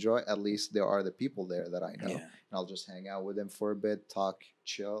gonna enjoy, at least there are the people there that I know, and I'll just hang out with them for a bit, talk,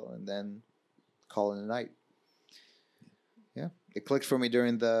 chill, and then call it a night. Yeah, it clicked for me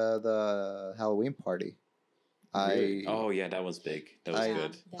during the Halloween party. Really? That was big. That was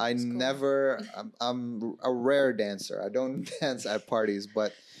good. I never. I'm a rare dancer. I don't dance at parties,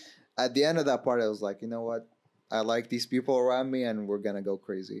 but at the end of that party, I was like, you know what? I like these people around me, and we're gonna go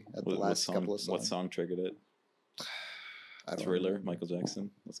crazy at the last couple of songs. What song triggered it? Thriller, Michael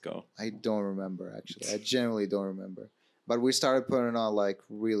Jackson. Let's go. I don't remember actually. I genuinely don't remember. But we started putting on like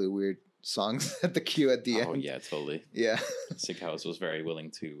really weird songs at the queue at the end. Oh yeah, totally. Yeah. Sick House was very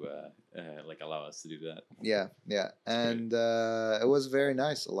willing to like allow us to do that. Yeah, and it was very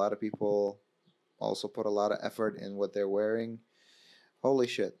nice. A lot of people also put a lot of effort in what they're wearing. Holy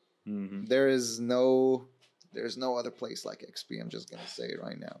shit! Mm-hmm. There's no other place like XP. I'm just gonna say it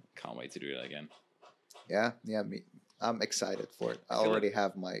right now. Can't wait to do that again. Yeah. I'm excited for it. I already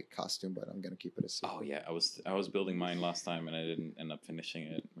have my costume, but I'm gonna keep it a secret. Oh yeah, I was building mine last time, and I didn't end up finishing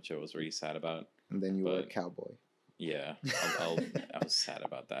it, which I was really sad about. And then you were a cowboy. Yeah, I was sad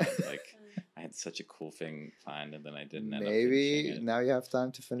about that. Like I had such a cool thing planned, and then I didn't end up finishing it. Now you have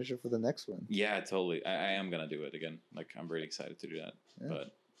time to finish it for the next one. Yeah, totally. I am gonna do it again. Like I'm really excited to do that,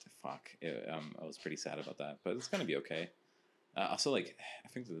 but fuck. I was pretty sad about that, but it's gonna be okay. Also, like, I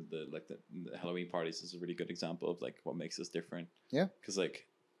think the Halloween parties is a really good example of like what makes us different. Yeah. Because like,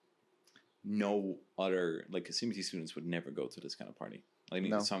 no other like CMT students would never go to this kind of party. I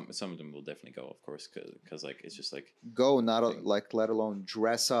mean, some of them will definitely go, of course, because like it's just like go, not like let alone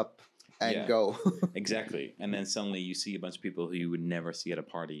dress up and go. Exactly, and then suddenly you see a bunch of people who you would never see at a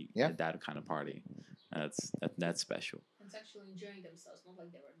party, at that kind of party. That's special. It's actually enjoying themselves, not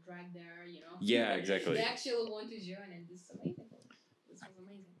like they were dragged there, you know. Yeah, exactly. They actually want to join, and this is amazing. This was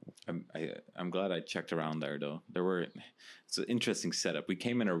amazing. I'm glad I checked around there though. It's an interesting setup. We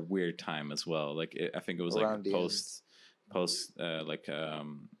came in a weird time as well. Like I think it was around like post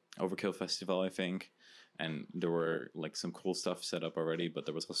Overkill Festival, I think, and there were like some cool stuff set up already, but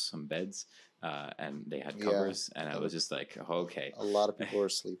there was also some beds, and they had covers, and I was just like, okay. A lot of people were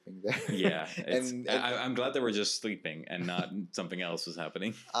sleeping there. Yeah, and I'm glad they were just sleeping and not something else was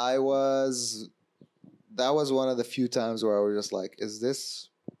happening. That was one of the few times where I was just like, is this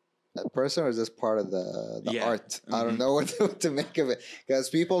a person or is this part of the art? I don't know what to make of it, because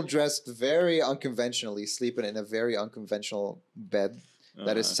people dressed very unconventionally, sleeping in a very unconventional bed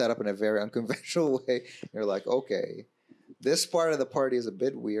that is set up in a very unconventional way. You're like, okay, this part of the party is a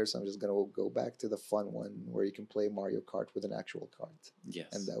bit weird, so I'm just gonna go back to the fun one where you can play Mario Kart with an actual cart. Yes,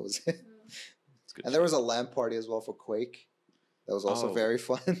 and that was it. And there was a LAN party as well for Quake. That was also very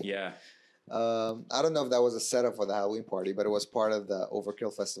fun. Yeah. I don't know if that was a setup for the Halloween party, but it was part of the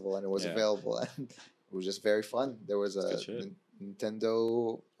Overkill Festival, and it was available, and it was just very fun. There was a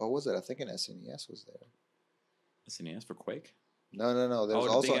Nintendo. What was it? I think an SNES was there. SNES for Quake? No. There was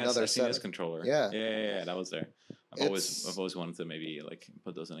also another SNES controller. Yeah, that was there. I've always wanted to maybe like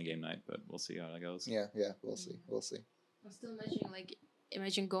put those in a game night, but we'll see how that goes. Yeah, we'll see. I'm still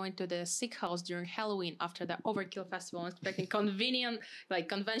imagine going to the sick house during Halloween after the Overkill Festival and expecting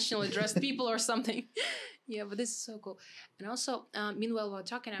conventionally dressed people or something. Yeah, but this is so cool. And also, meanwhile while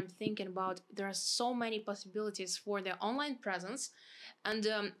talking, I'm thinking about there are so many possibilities for the online presence. And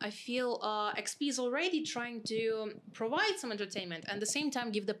I feel XP is already trying to provide some entertainment and at the same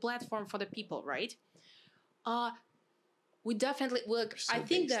time give the platform for the people, right? We definitely look. So I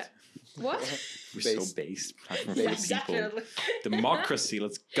think based. that what we're so based. Yeah, definitely. Democracy.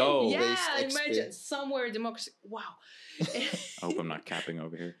 Let's go. Yeah, imagine somewhere democracy. Wow. I hope I'm not capping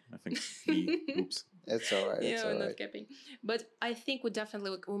over here. I think. Oops. It's all right. Yeah, we're not capping. But I think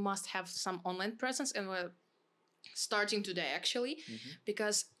we must have some online presence, and we're starting today actually,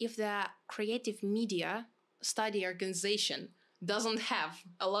 because if the creative media study organization doesn't have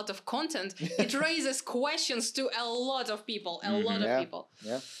a lot of content, it raises questions to a lot of people.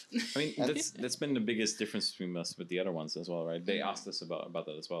 Yeah. I mean, that's been the biggest difference between us with the other ones as well, right? They asked us about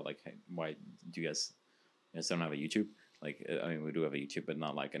that as well. Like, hey, why do you guys don't have a YouTube? Like, I mean, we do have a YouTube, but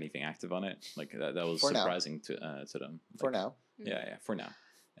not like anything active on it. Like that was surprising to them. For now. Yeah. For now,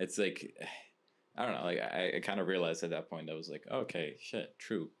 it's like. I don't know, like I kind of realized at that point I was like, okay, shit,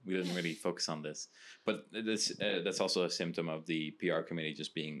 true. We didn't really focus on this. But that's also a symptom of the PR committee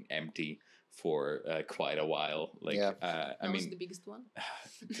just being empty for quite a while. Like, I mean, was the biggest one.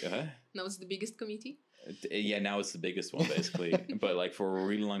 Now it's the biggest committee. Yeah, now it's the biggest one basically. But like for a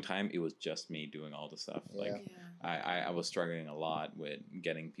really long time, it was just me doing all the stuff. Like I was struggling a lot with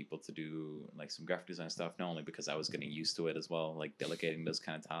getting people to do like some graphic design stuff, not only because I was getting used to it as well, like delegating those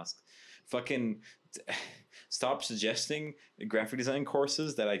kind of tasks. Fucking stop suggesting graphic design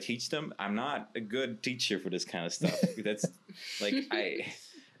courses that I teach them. I'm not a good teacher for this kind of stuff. That's like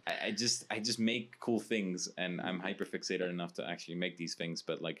I just make cool things, and I'm hyper fixated enough to actually make these things.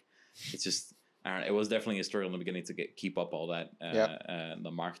 But like, it's just I don't know, it was definitely a struggle in the beginning to keep up all that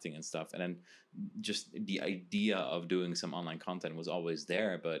the marketing and stuff, and then just the idea of doing some online content was always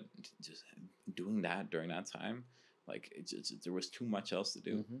there, but just doing that during that time, like there was too much else to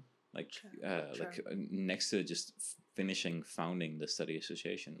do. Like next to just founding the study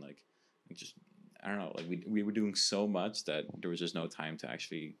association, like just I don't know, like we were doing so much that there was just no time to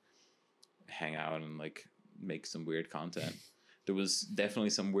actually hang out and like make some weird content. There was definitely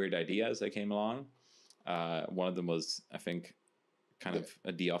some weird ideas that came along. One of them was, I think, kind of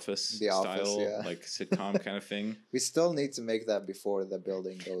a The Office style, like sitcom kind of thing. We still need to make that before the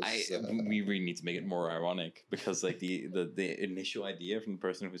building goes. We really need to make it more ironic, because like the initial idea from the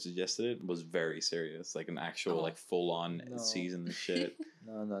person who suggested it was very serious, like an actual like full on season and shit.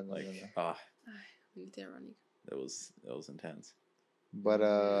 No. We need ironic. That was intense. But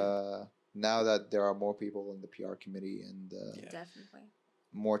now that there are more people in the PR committee and definitely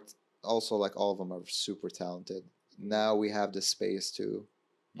more, also like all of them are super talented. Now we have the space to,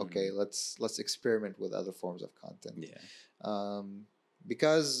 let's experiment with other forms of content. Yeah.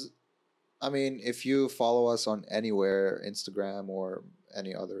 because I mean, if you follow us on anywhere, Instagram or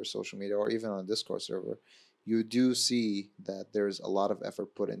any other social media, or even on a Discord server, you do see that there's a lot of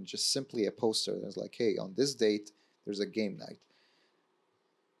effort put in just simply a poster that's like, hey, on this date, there's a game night.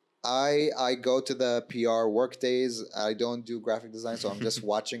 I go to the PR work days. I don't do graphic design, so I'm just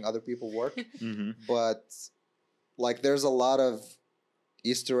watching other people work. Mm-hmm. But like, there's a lot of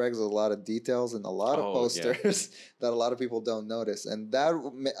Easter eggs, a lot of details, and a lot of posters that a lot of people don't notice. And that,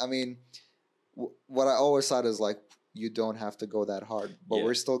 I mean, what I always thought is like, you don't have to go that hard, but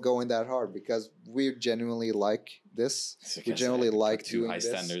we're still going that hard because we genuinely like this. We genuinely like too doing high this.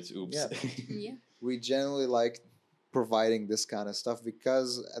 Standards. Oops. Yeah. We genuinely like providing this kind of stuff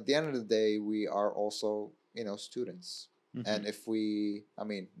because at the end of the day, we are also, students. Mm-hmm. And if we, I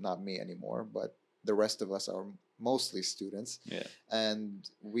mean, not me anymore, but the rest of us are mostly students. Yeah. And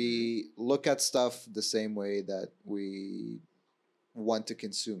we look at stuff the same way that we want to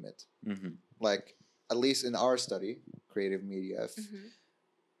consume it. Mm-hmm. Like, at least in our study, creative media,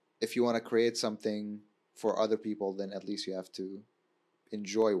 if you want to create something for other people, then at least you have to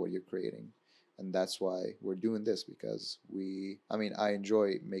enjoy what you're creating. And that's why we're doing this, because I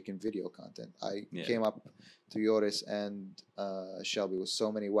enjoy making video content. I came up to Joris and Shelby with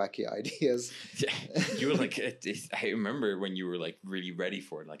so many wacky ideas. Yeah, you were like, I remember when you were like really ready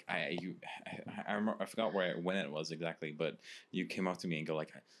for it. Like I remember, I forgot when it was exactly, but you came up to me and go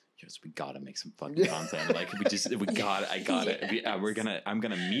like, we gotta make some fucking content. Like I got it. I'm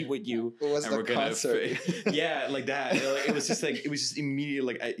gonna meet with you. And we're gonna like that. It was just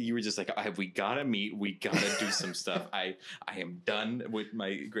immediately like you were just like, we gotta meet. We gotta do some stuff. I am done with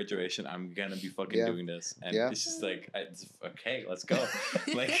my graduation. I'm gonna be fucking doing this. And it's just like, okay, let's go.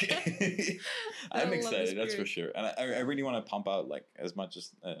 Like I'm excited. That's for sure. And I really want to pump out like as much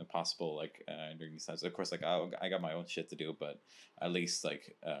as possible. Like during these times, of course, like I got my own shit to do, but at least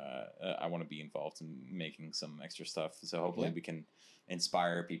like I want to be involved in making some extra stuff. So hopefully we can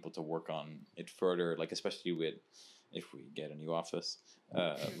inspire people to work on it further, like especially if we get a new office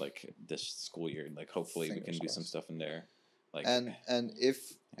like this school year, like hopefully we can do some stuff in there. Like and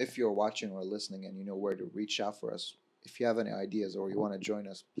if you're watching or listening and you know where to reach out for us, if you have any ideas or you want to join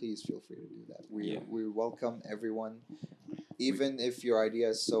us, please feel free to do that. We welcome everyone. Even if your idea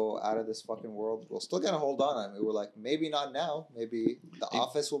is so out of this fucking world, we're still gonna hold on. I mean, we're like, maybe not now. Maybe the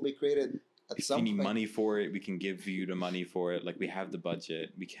office will be created at some point. If you need money for it, we can give you the money for it. Like, we have the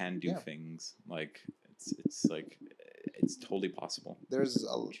budget. We can do things. Like, it's like, it's totally possible.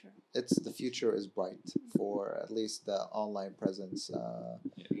 The future is bright for at least the online presence.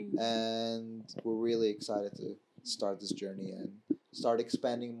 And we're really excited to start this journey and start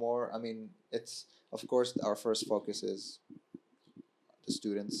expanding more. I mean, of course, our first focus is the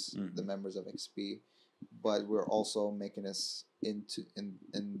students, the members of XP, but we're also making us in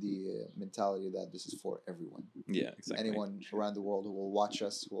the mentality that this is for everyone. Yeah, exactly. Anyone around the world who will watch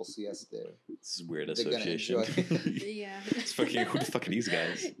us, who will see us there. This is weird association. Yeah. It's fucking, who the fuck are these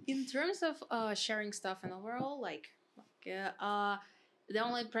guys? In terms of sharing stuff and overall, the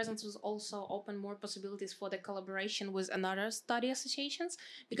online presence was also open more possibilities for the collaboration with another study associations,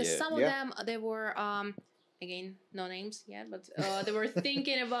 because some of them, they were, again, no names yet, but they were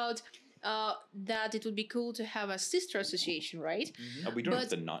thinking about that it would be cool to have a sister association, right? Mm-hmm. We don't have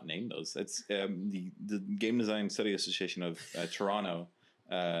to not name those. It's the Game Design Study Association of Toronto,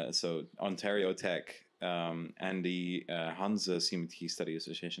 so Ontario Tech, and the Hansa CMT Study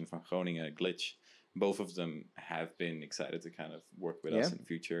Association from Groningen, Glitch. Both of them have been excited to kind of work with us in the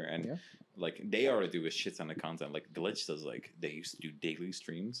future, and like they already do a shit ton of content. Like Glitch does, like they used to do daily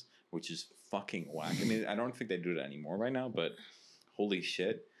streams, which is fucking whack. I mean, I don't think they do that anymore right now, but holy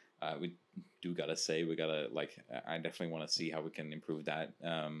shit, we do gotta say we gotta like. I definitely want to see how we can improve that,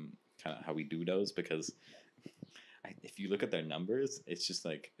 kind of how we do those, because if you look at their numbers, it's just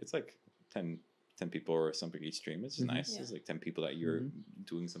like it's like 10 people or something each stream. It's just nice. It's like 10 people that you're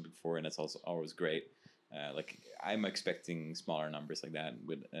doing something for, and it's also always great. Like I'm expecting smaller numbers like that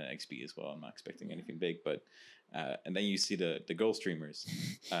with XP as well. I'm not expecting anything big, but and then you see the girl streamers,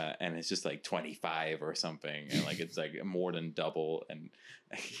 and it's just like 25 or something, and like it's like more than double, and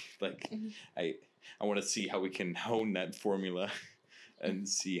like I want to see how we can hone that formula and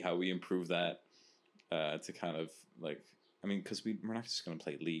see how we improve that to kind of like, I mean, because we're not just gonna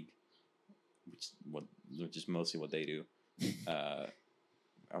play League, which is mostly what they do.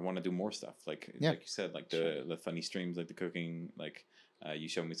 I want to do more stuff, like you said, like the funny streams, like the cooking, like you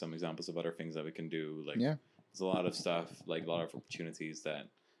showed me some examples of other things that we can do. Like there's a lot of stuff, like a lot of opportunities that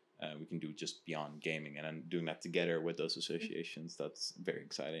we can do just beyond gaming, and then doing that together with those associations, that's very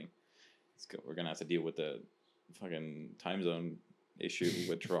exciting. We're gonna have to deal with the fucking time zone issue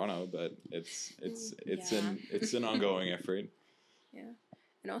with Toronto, but it's an ongoing effort. Yeah,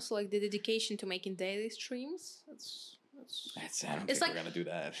 and also like the dedication to making daily streams. I don't think we're gonna do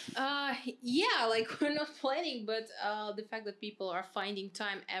that. Yeah, like we're not planning, but the fact that people are finding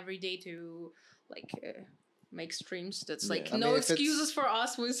time every day to like make streams, that's like no excuses for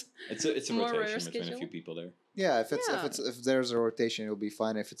us. With it's a rotation between a few people there. Yeah, if there's a rotation, it'll be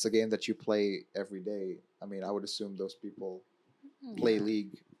fine. If it's a game that you play every day, I mean, I would assume those people play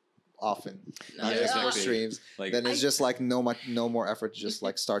League often, not just for streams. Like, then it's just like no more effort to just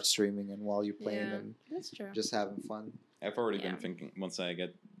like start streaming and while you're playing and that's true. Just having fun. I've already been thinking once I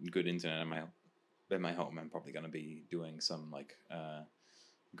get good internet in my home, I'm probably gonna be doing some like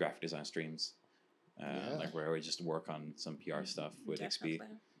graphic design streams, like where I just work on some PR stuff with XP.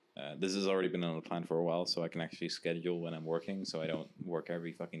 This has already been on the plan for a while, so I can actually schedule when I'm working, so I don't work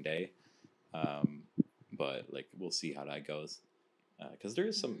every fucking day. But like we'll see how that goes. Because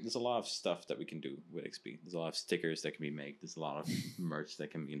there's a lot of stuff that we can do with XP. There's a lot of stickers that can be made. There's a lot of merch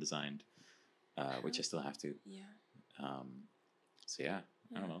that can be designed, which I still have to. Yeah. So I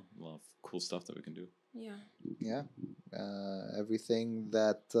don't know, a lot of cool stuff that we can do. Yeah. Yeah. Everything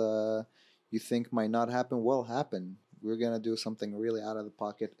that you think might not happen will happen. We're gonna do something really out of the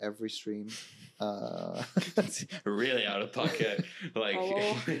pocket every stream. Really out of pocket, like.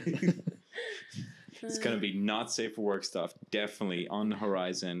 It's gonna be not safe for work stuff. Definitely on the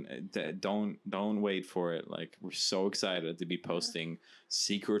horizon. Don't wait for it. Like we're so excited to be posting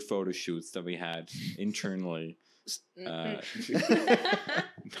secret photo shoots that we had internally,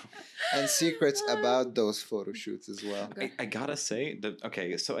 and secrets about those photo shoots as well. I gotta say that.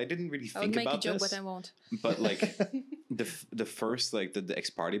 Okay, so I didn't really think about this. I would make a joke, but I won't. But like the first like the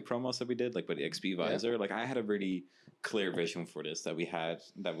X Party promos that we did, like with the XP visor, like I had a really clear vision for this that we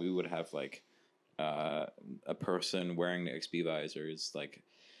would have like. A person wearing the XP visors, like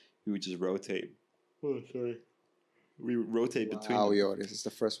we would just rotate. Oh, sorry. We would rotate between. Oh, Joris, it's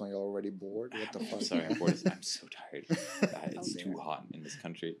the first one. You're already bored. What the fuck? Sorry, I'm bored. I'm so tired. It's too hot in this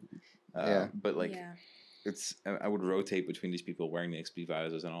country. But like, I would rotate between these people wearing the XP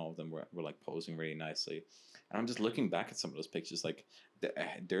visors, and all of them were like posing really nicely. And I'm just looking back at some of those pictures. Like,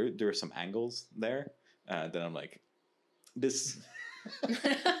 there are some angles there that I'm like, this.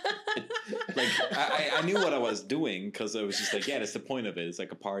 Like I knew what I was doing because I was just like, that's the point of it. It's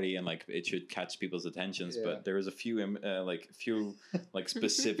like a party and like it should catch people's attentions. But there was a few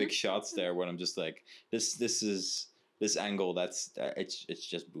specific shots there where I'm just like, this angle that's it's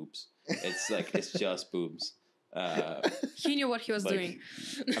just boobs. It's like it's just boobs. He knew what he was doing.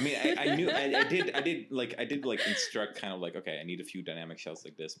 I mean, I knew I did instruct kind of like, okay, I need a few dynamic shots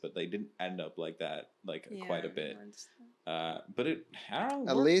like this, but they didn't end up like that quite a bit. But I don't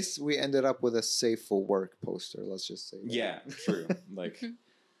know. At least we ended up with a safe for work poster. Let's just say that. Yeah, true. Like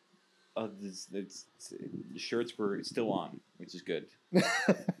the shirts were still on, which is good.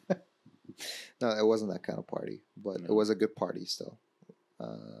 No, it wasn't that kind of party, but it was a good party still.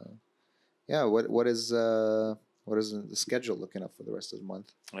 What is the schedule looking up for the rest of the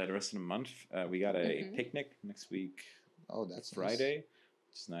month? The rest of the month, we got a picnic next week. Oh, that's Friday. Nice.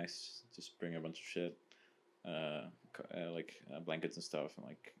 It's nice. Just bring a bunch of shit, blankets and stuff, and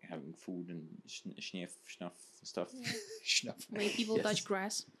like having food and schnuff stuff. Schnuff. Many people touch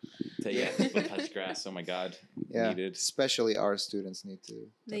grass. People touch grass. Oh my god. Yeah, needed. Especially our students need to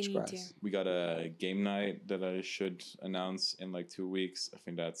touch grass. To. We got a game night that I should announce in like 2 weeks. I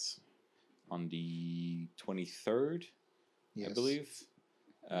think that's on the 23rd, I believe.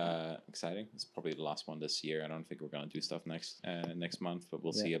 Exciting. It's probably the last one this year. I don't think we're gonna do stuff next month, but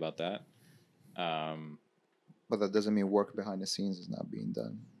we'll see about that. But that doesn't mean work behind the scenes is not being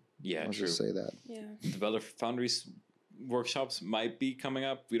done. Yeah, I'll just say that. Yeah. Developer Foundries workshops might be coming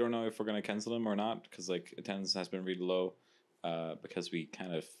up. We don't know if we're gonna cancel them or not because like attendance has been really low because we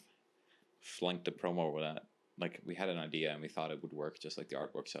kind of flunked the promo with that. Like we had an idea and we thought it would work just like the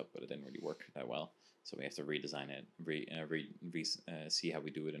art workshop, but it didn't really work that well. So we have to redesign it, see how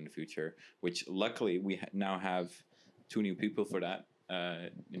we do it in the future. Which luckily we now have 2 new people for that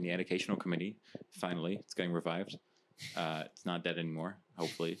in the educational committee. Finally, it's getting revived. It's not dead anymore,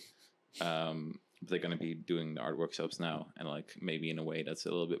 hopefully. They're going to be doing the art workshops now, and like maybe in a way that's a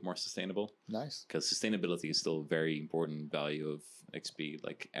little bit more sustainable. Nice, because sustainability is still a very important value of XP.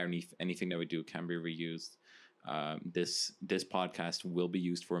 Like anything that we do can be reused. This podcast will be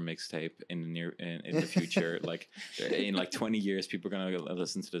used for a mixtape in the future. Like in like 20 years, people are gonna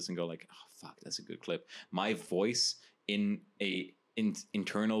listen to this and go like, "Oh fuck, that's a good clip." My voice in a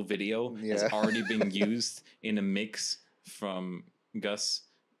internal video has already been used in a mix from Gus,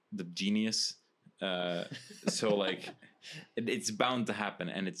 the genius. So like It's bound to happen,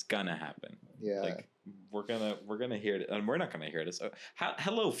 and it's gonna happen. Yeah. Like we're gonna hear it, and we're not gonna hear this.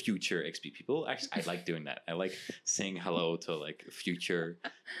 Hello, future XP people. Actually, I like doing that. I like saying hello to like future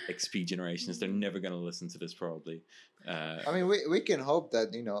XP generations. They're never gonna listen to this probably. I mean, we can hope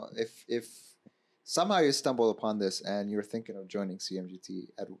that, you know, if somehow you stumble upon this and you're thinking of joining CMGT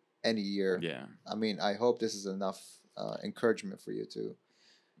at any year, yeah. I mean, I hope this is enough encouragement for you to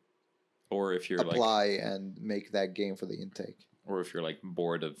or if you're apply and make that game for the intake. Or if you're like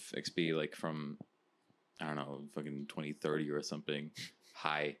bored of XP, like from, I don't know, fucking 2030 or something.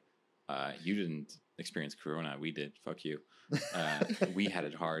 Hi, you didn't experience Corona. We did. Fuck you. We had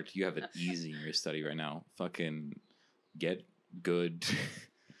it hard. You have it easy in your study right now. Fucking get good.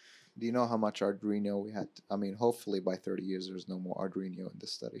 Do you know how much Arduino we had? I mean, hopefully by 30 years, there's no more Arduino in the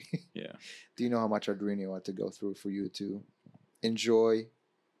study. Yeah. Do you know how much Arduino had to go through for you to enjoy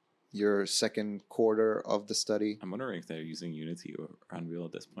your second quarter of the study? I'm wondering if they're using Unity or Unreal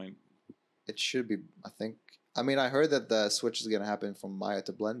at this point. It should be, I think. I mean, I heard that the switch is going to happen from Maya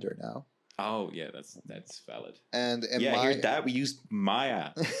to Blender now. Oh, yeah, that's valid. And yeah, I heard that. We used Maya.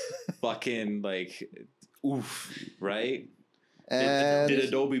 Fucking, like, oof, right? And did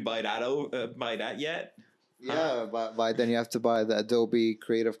Adobe buy that yet? Yeah, but by then you have to buy the Adobe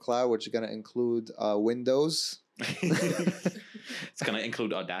Creative Cloud, which is going to include Windows. It's going to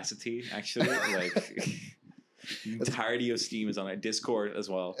include Audacity, actually. Like, the entirety of Steam is on it. Discord as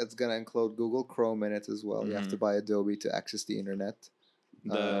well. It's going to include Google Chrome in it as well. You have to buy Adobe to access the internet.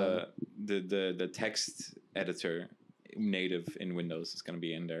 The text editor native in Windows is going to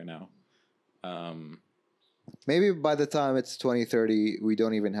be in there now. Maybe by the time it's 2030, we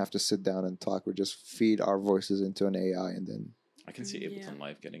don't even have to sit down and talk. We just feed our voices into an AI and then... I can see Ableton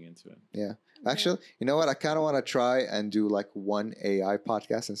Live getting into it. Yeah. Actually, you know what? I kind of want to try and do like one AI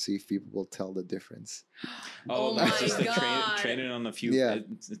podcast and see if people will tell the difference. Oh that's my just God. training on a few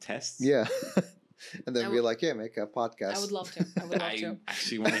tests? Yeah. And then be like, yeah, make a podcast. I would love to. I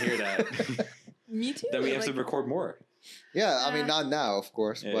actually want to hear that. Me too. Then we have to record more. Yeah, I mean, not now, of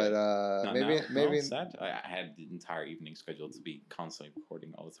course, but maybe. I had the entire evening scheduled to be constantly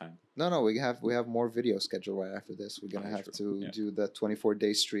recording all the time. No, we have more video scheduled right after this. We're gonna have to do the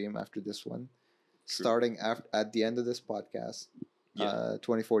 24-day stream after this one, starting at the end of this podcast.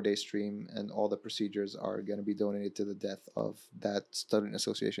 24-day stream, and all the procedures are going to be donated to the death of that student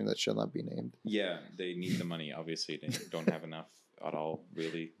association that shall not be named. Yeah, they need the money. Obviously, they don't have enough at all,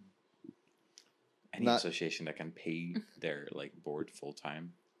 really. Any association that can pay their board full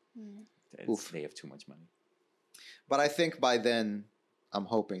time, they have too much money. But I think by then, I'm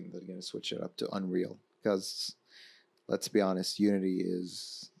hoping they're going to switch it up to Unreal, because let's be honest, Unity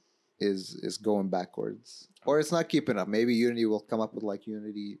is going backwards, or it's not keeping up. Maybe Unity will come up with like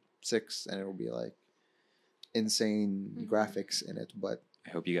Unity 6, and it will be like insane graphics in it. But I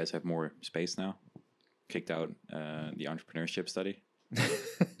hope you guys have more space now. Kicked out the entrepreneurship study.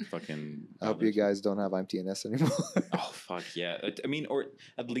 Fucking. I hope you guys don't have MTNS anymore. Oh fuck yeah! I mean, or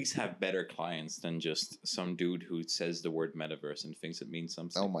at least have better clients than just some dude who says the word metaverse and thinks it means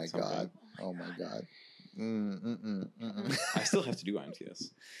something. Oh my god! Oh my god! I still have to do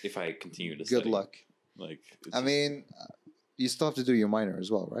MTS if I continue to study. Good luck. I mean, you still have to do your minor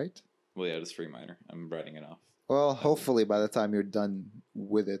as well, right? Well, yeah, it's free minor. I'm writing it off. Well, hopefully by the time you're done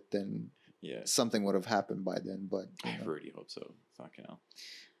with it, then something would have happened by then. But I really hope so. Fucking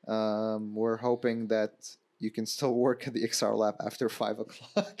hell. We're hoping that you can still work at the XR lab after 5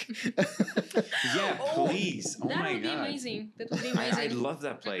 o'clock. Yeah, please. Oh my god. That would be amazing. That would be amazing. I love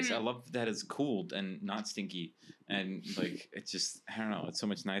that place. I love that it's cooled and not stinky. And it's just, I don't know, it's so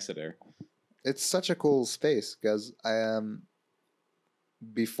much nicer there. It's such a cool space because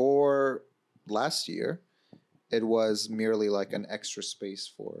before last year, it was merely like an extra space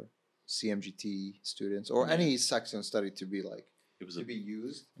for CMGT students or any section study to be be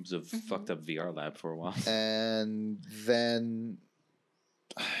used. It was a fucked up VR lab for a while. And then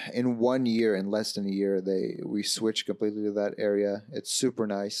in 1 year, in less than a year, we switched completely to that area. It's super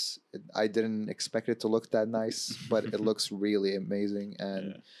nice. I didn't expect it to look that nice, but it looks really amazing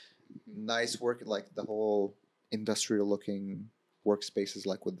and nice work. Like the whole industrial looking workspaces,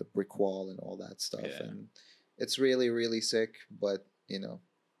 like with the brick wall and all that stuff. Yeah. And it's really, really sick, but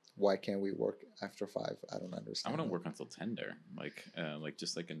why can't we work after 5? I don't understand. I want to work until 10 there,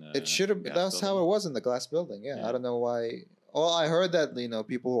 just like in the. It should have. That's how it was in the glass building. Yeah, I don't know why. Well, I heard that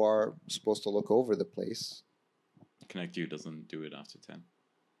people who are supposed to look over the place. Connect You doesn't do it after 10.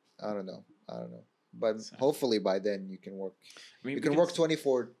 I don't know, but hopefully by then you can work. I mean, you can work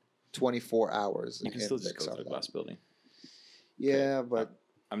 24 hours. You can still just go to the glass building. Yeah, but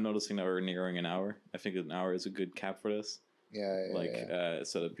I'm noticing that we're nearing an hour. I think an hour is a good cap for this.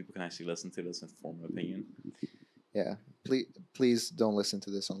 So that people can actually listen to this and form an opinion. Yeah. Please don't listen to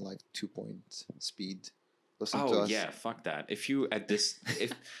this on like 2-point speed. Listen to us. Yeah, fuck that. If you at this,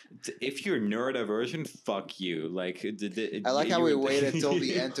 if you're neurodivergent, fuck you. Like, I like how we waited till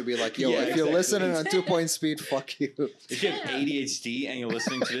the end to be like, yo, if you're listening on 2-point speed, fuck you. If you have ADHD and you're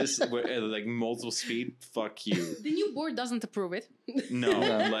listening to this at like multiple speed, fuck you. The new board doesn't approve it. No,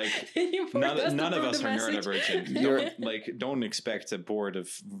 like none of us are neurodivergent. Don't expect a board of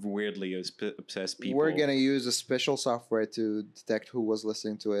weirdly obsessed people. We're gonna use a special software to detect who was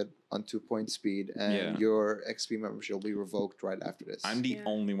listening to it on 2-point speed, and your XP membership will be revoked right after this. I'm the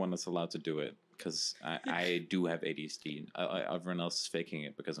only one that's allowed to do it because I do have ADHD. Everyone else is faking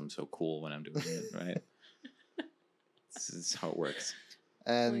it because I'm so cool when I'm doing it, right? This is how it works.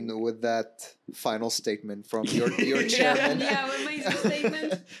 And with that final statement from your chairman. Amazing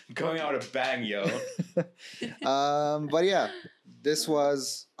statement. Going out a bang, yo. But yeah, this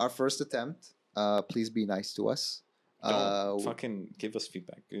was our first attempt. Please be nice to us. Don't fucking give us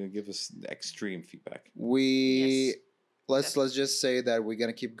feedback. Give us extreme feedback. Let's just say that we're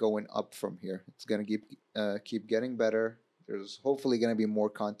gonna keep going up from here. It's gonna keep getting better. There's hopefully gonna be more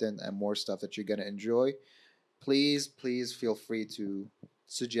content and more stuff that you're gonna enjoy. Please feel free to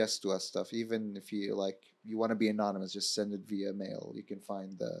suggest to us stuff. Even if you want to be anonymous, just send it via mail. You can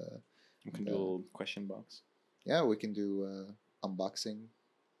find we can do a little question box. Yeah, we can do unboxing,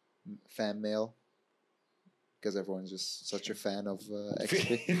 fan mail. Because everyone's just such a fan of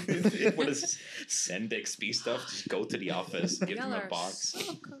XP. What is send XP stuff? Just go to the office, give them a box.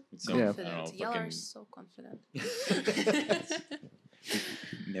 So confident. Y'all are so confident.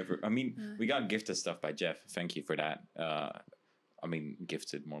 Never. I mean, we got gifted stuff by Jeff. Thank you for that. I mean,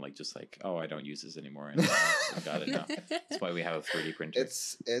 gifted more like just like, oh, I don't use this anymore. And I got it now. That's why we have a 3D printer.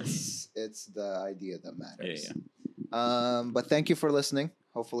 It's the idea that matters. Yeah. But thank you for listening.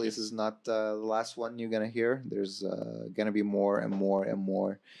 Hopefully this is not the last one you're gonna hear. There's gonna be more and more and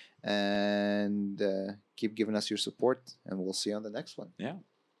more, and keep giving us your support. And we'll see you on the next one. Yeah.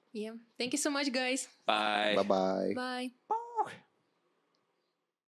 Thank you so much, guys. Bye. Bye-bye. Bye.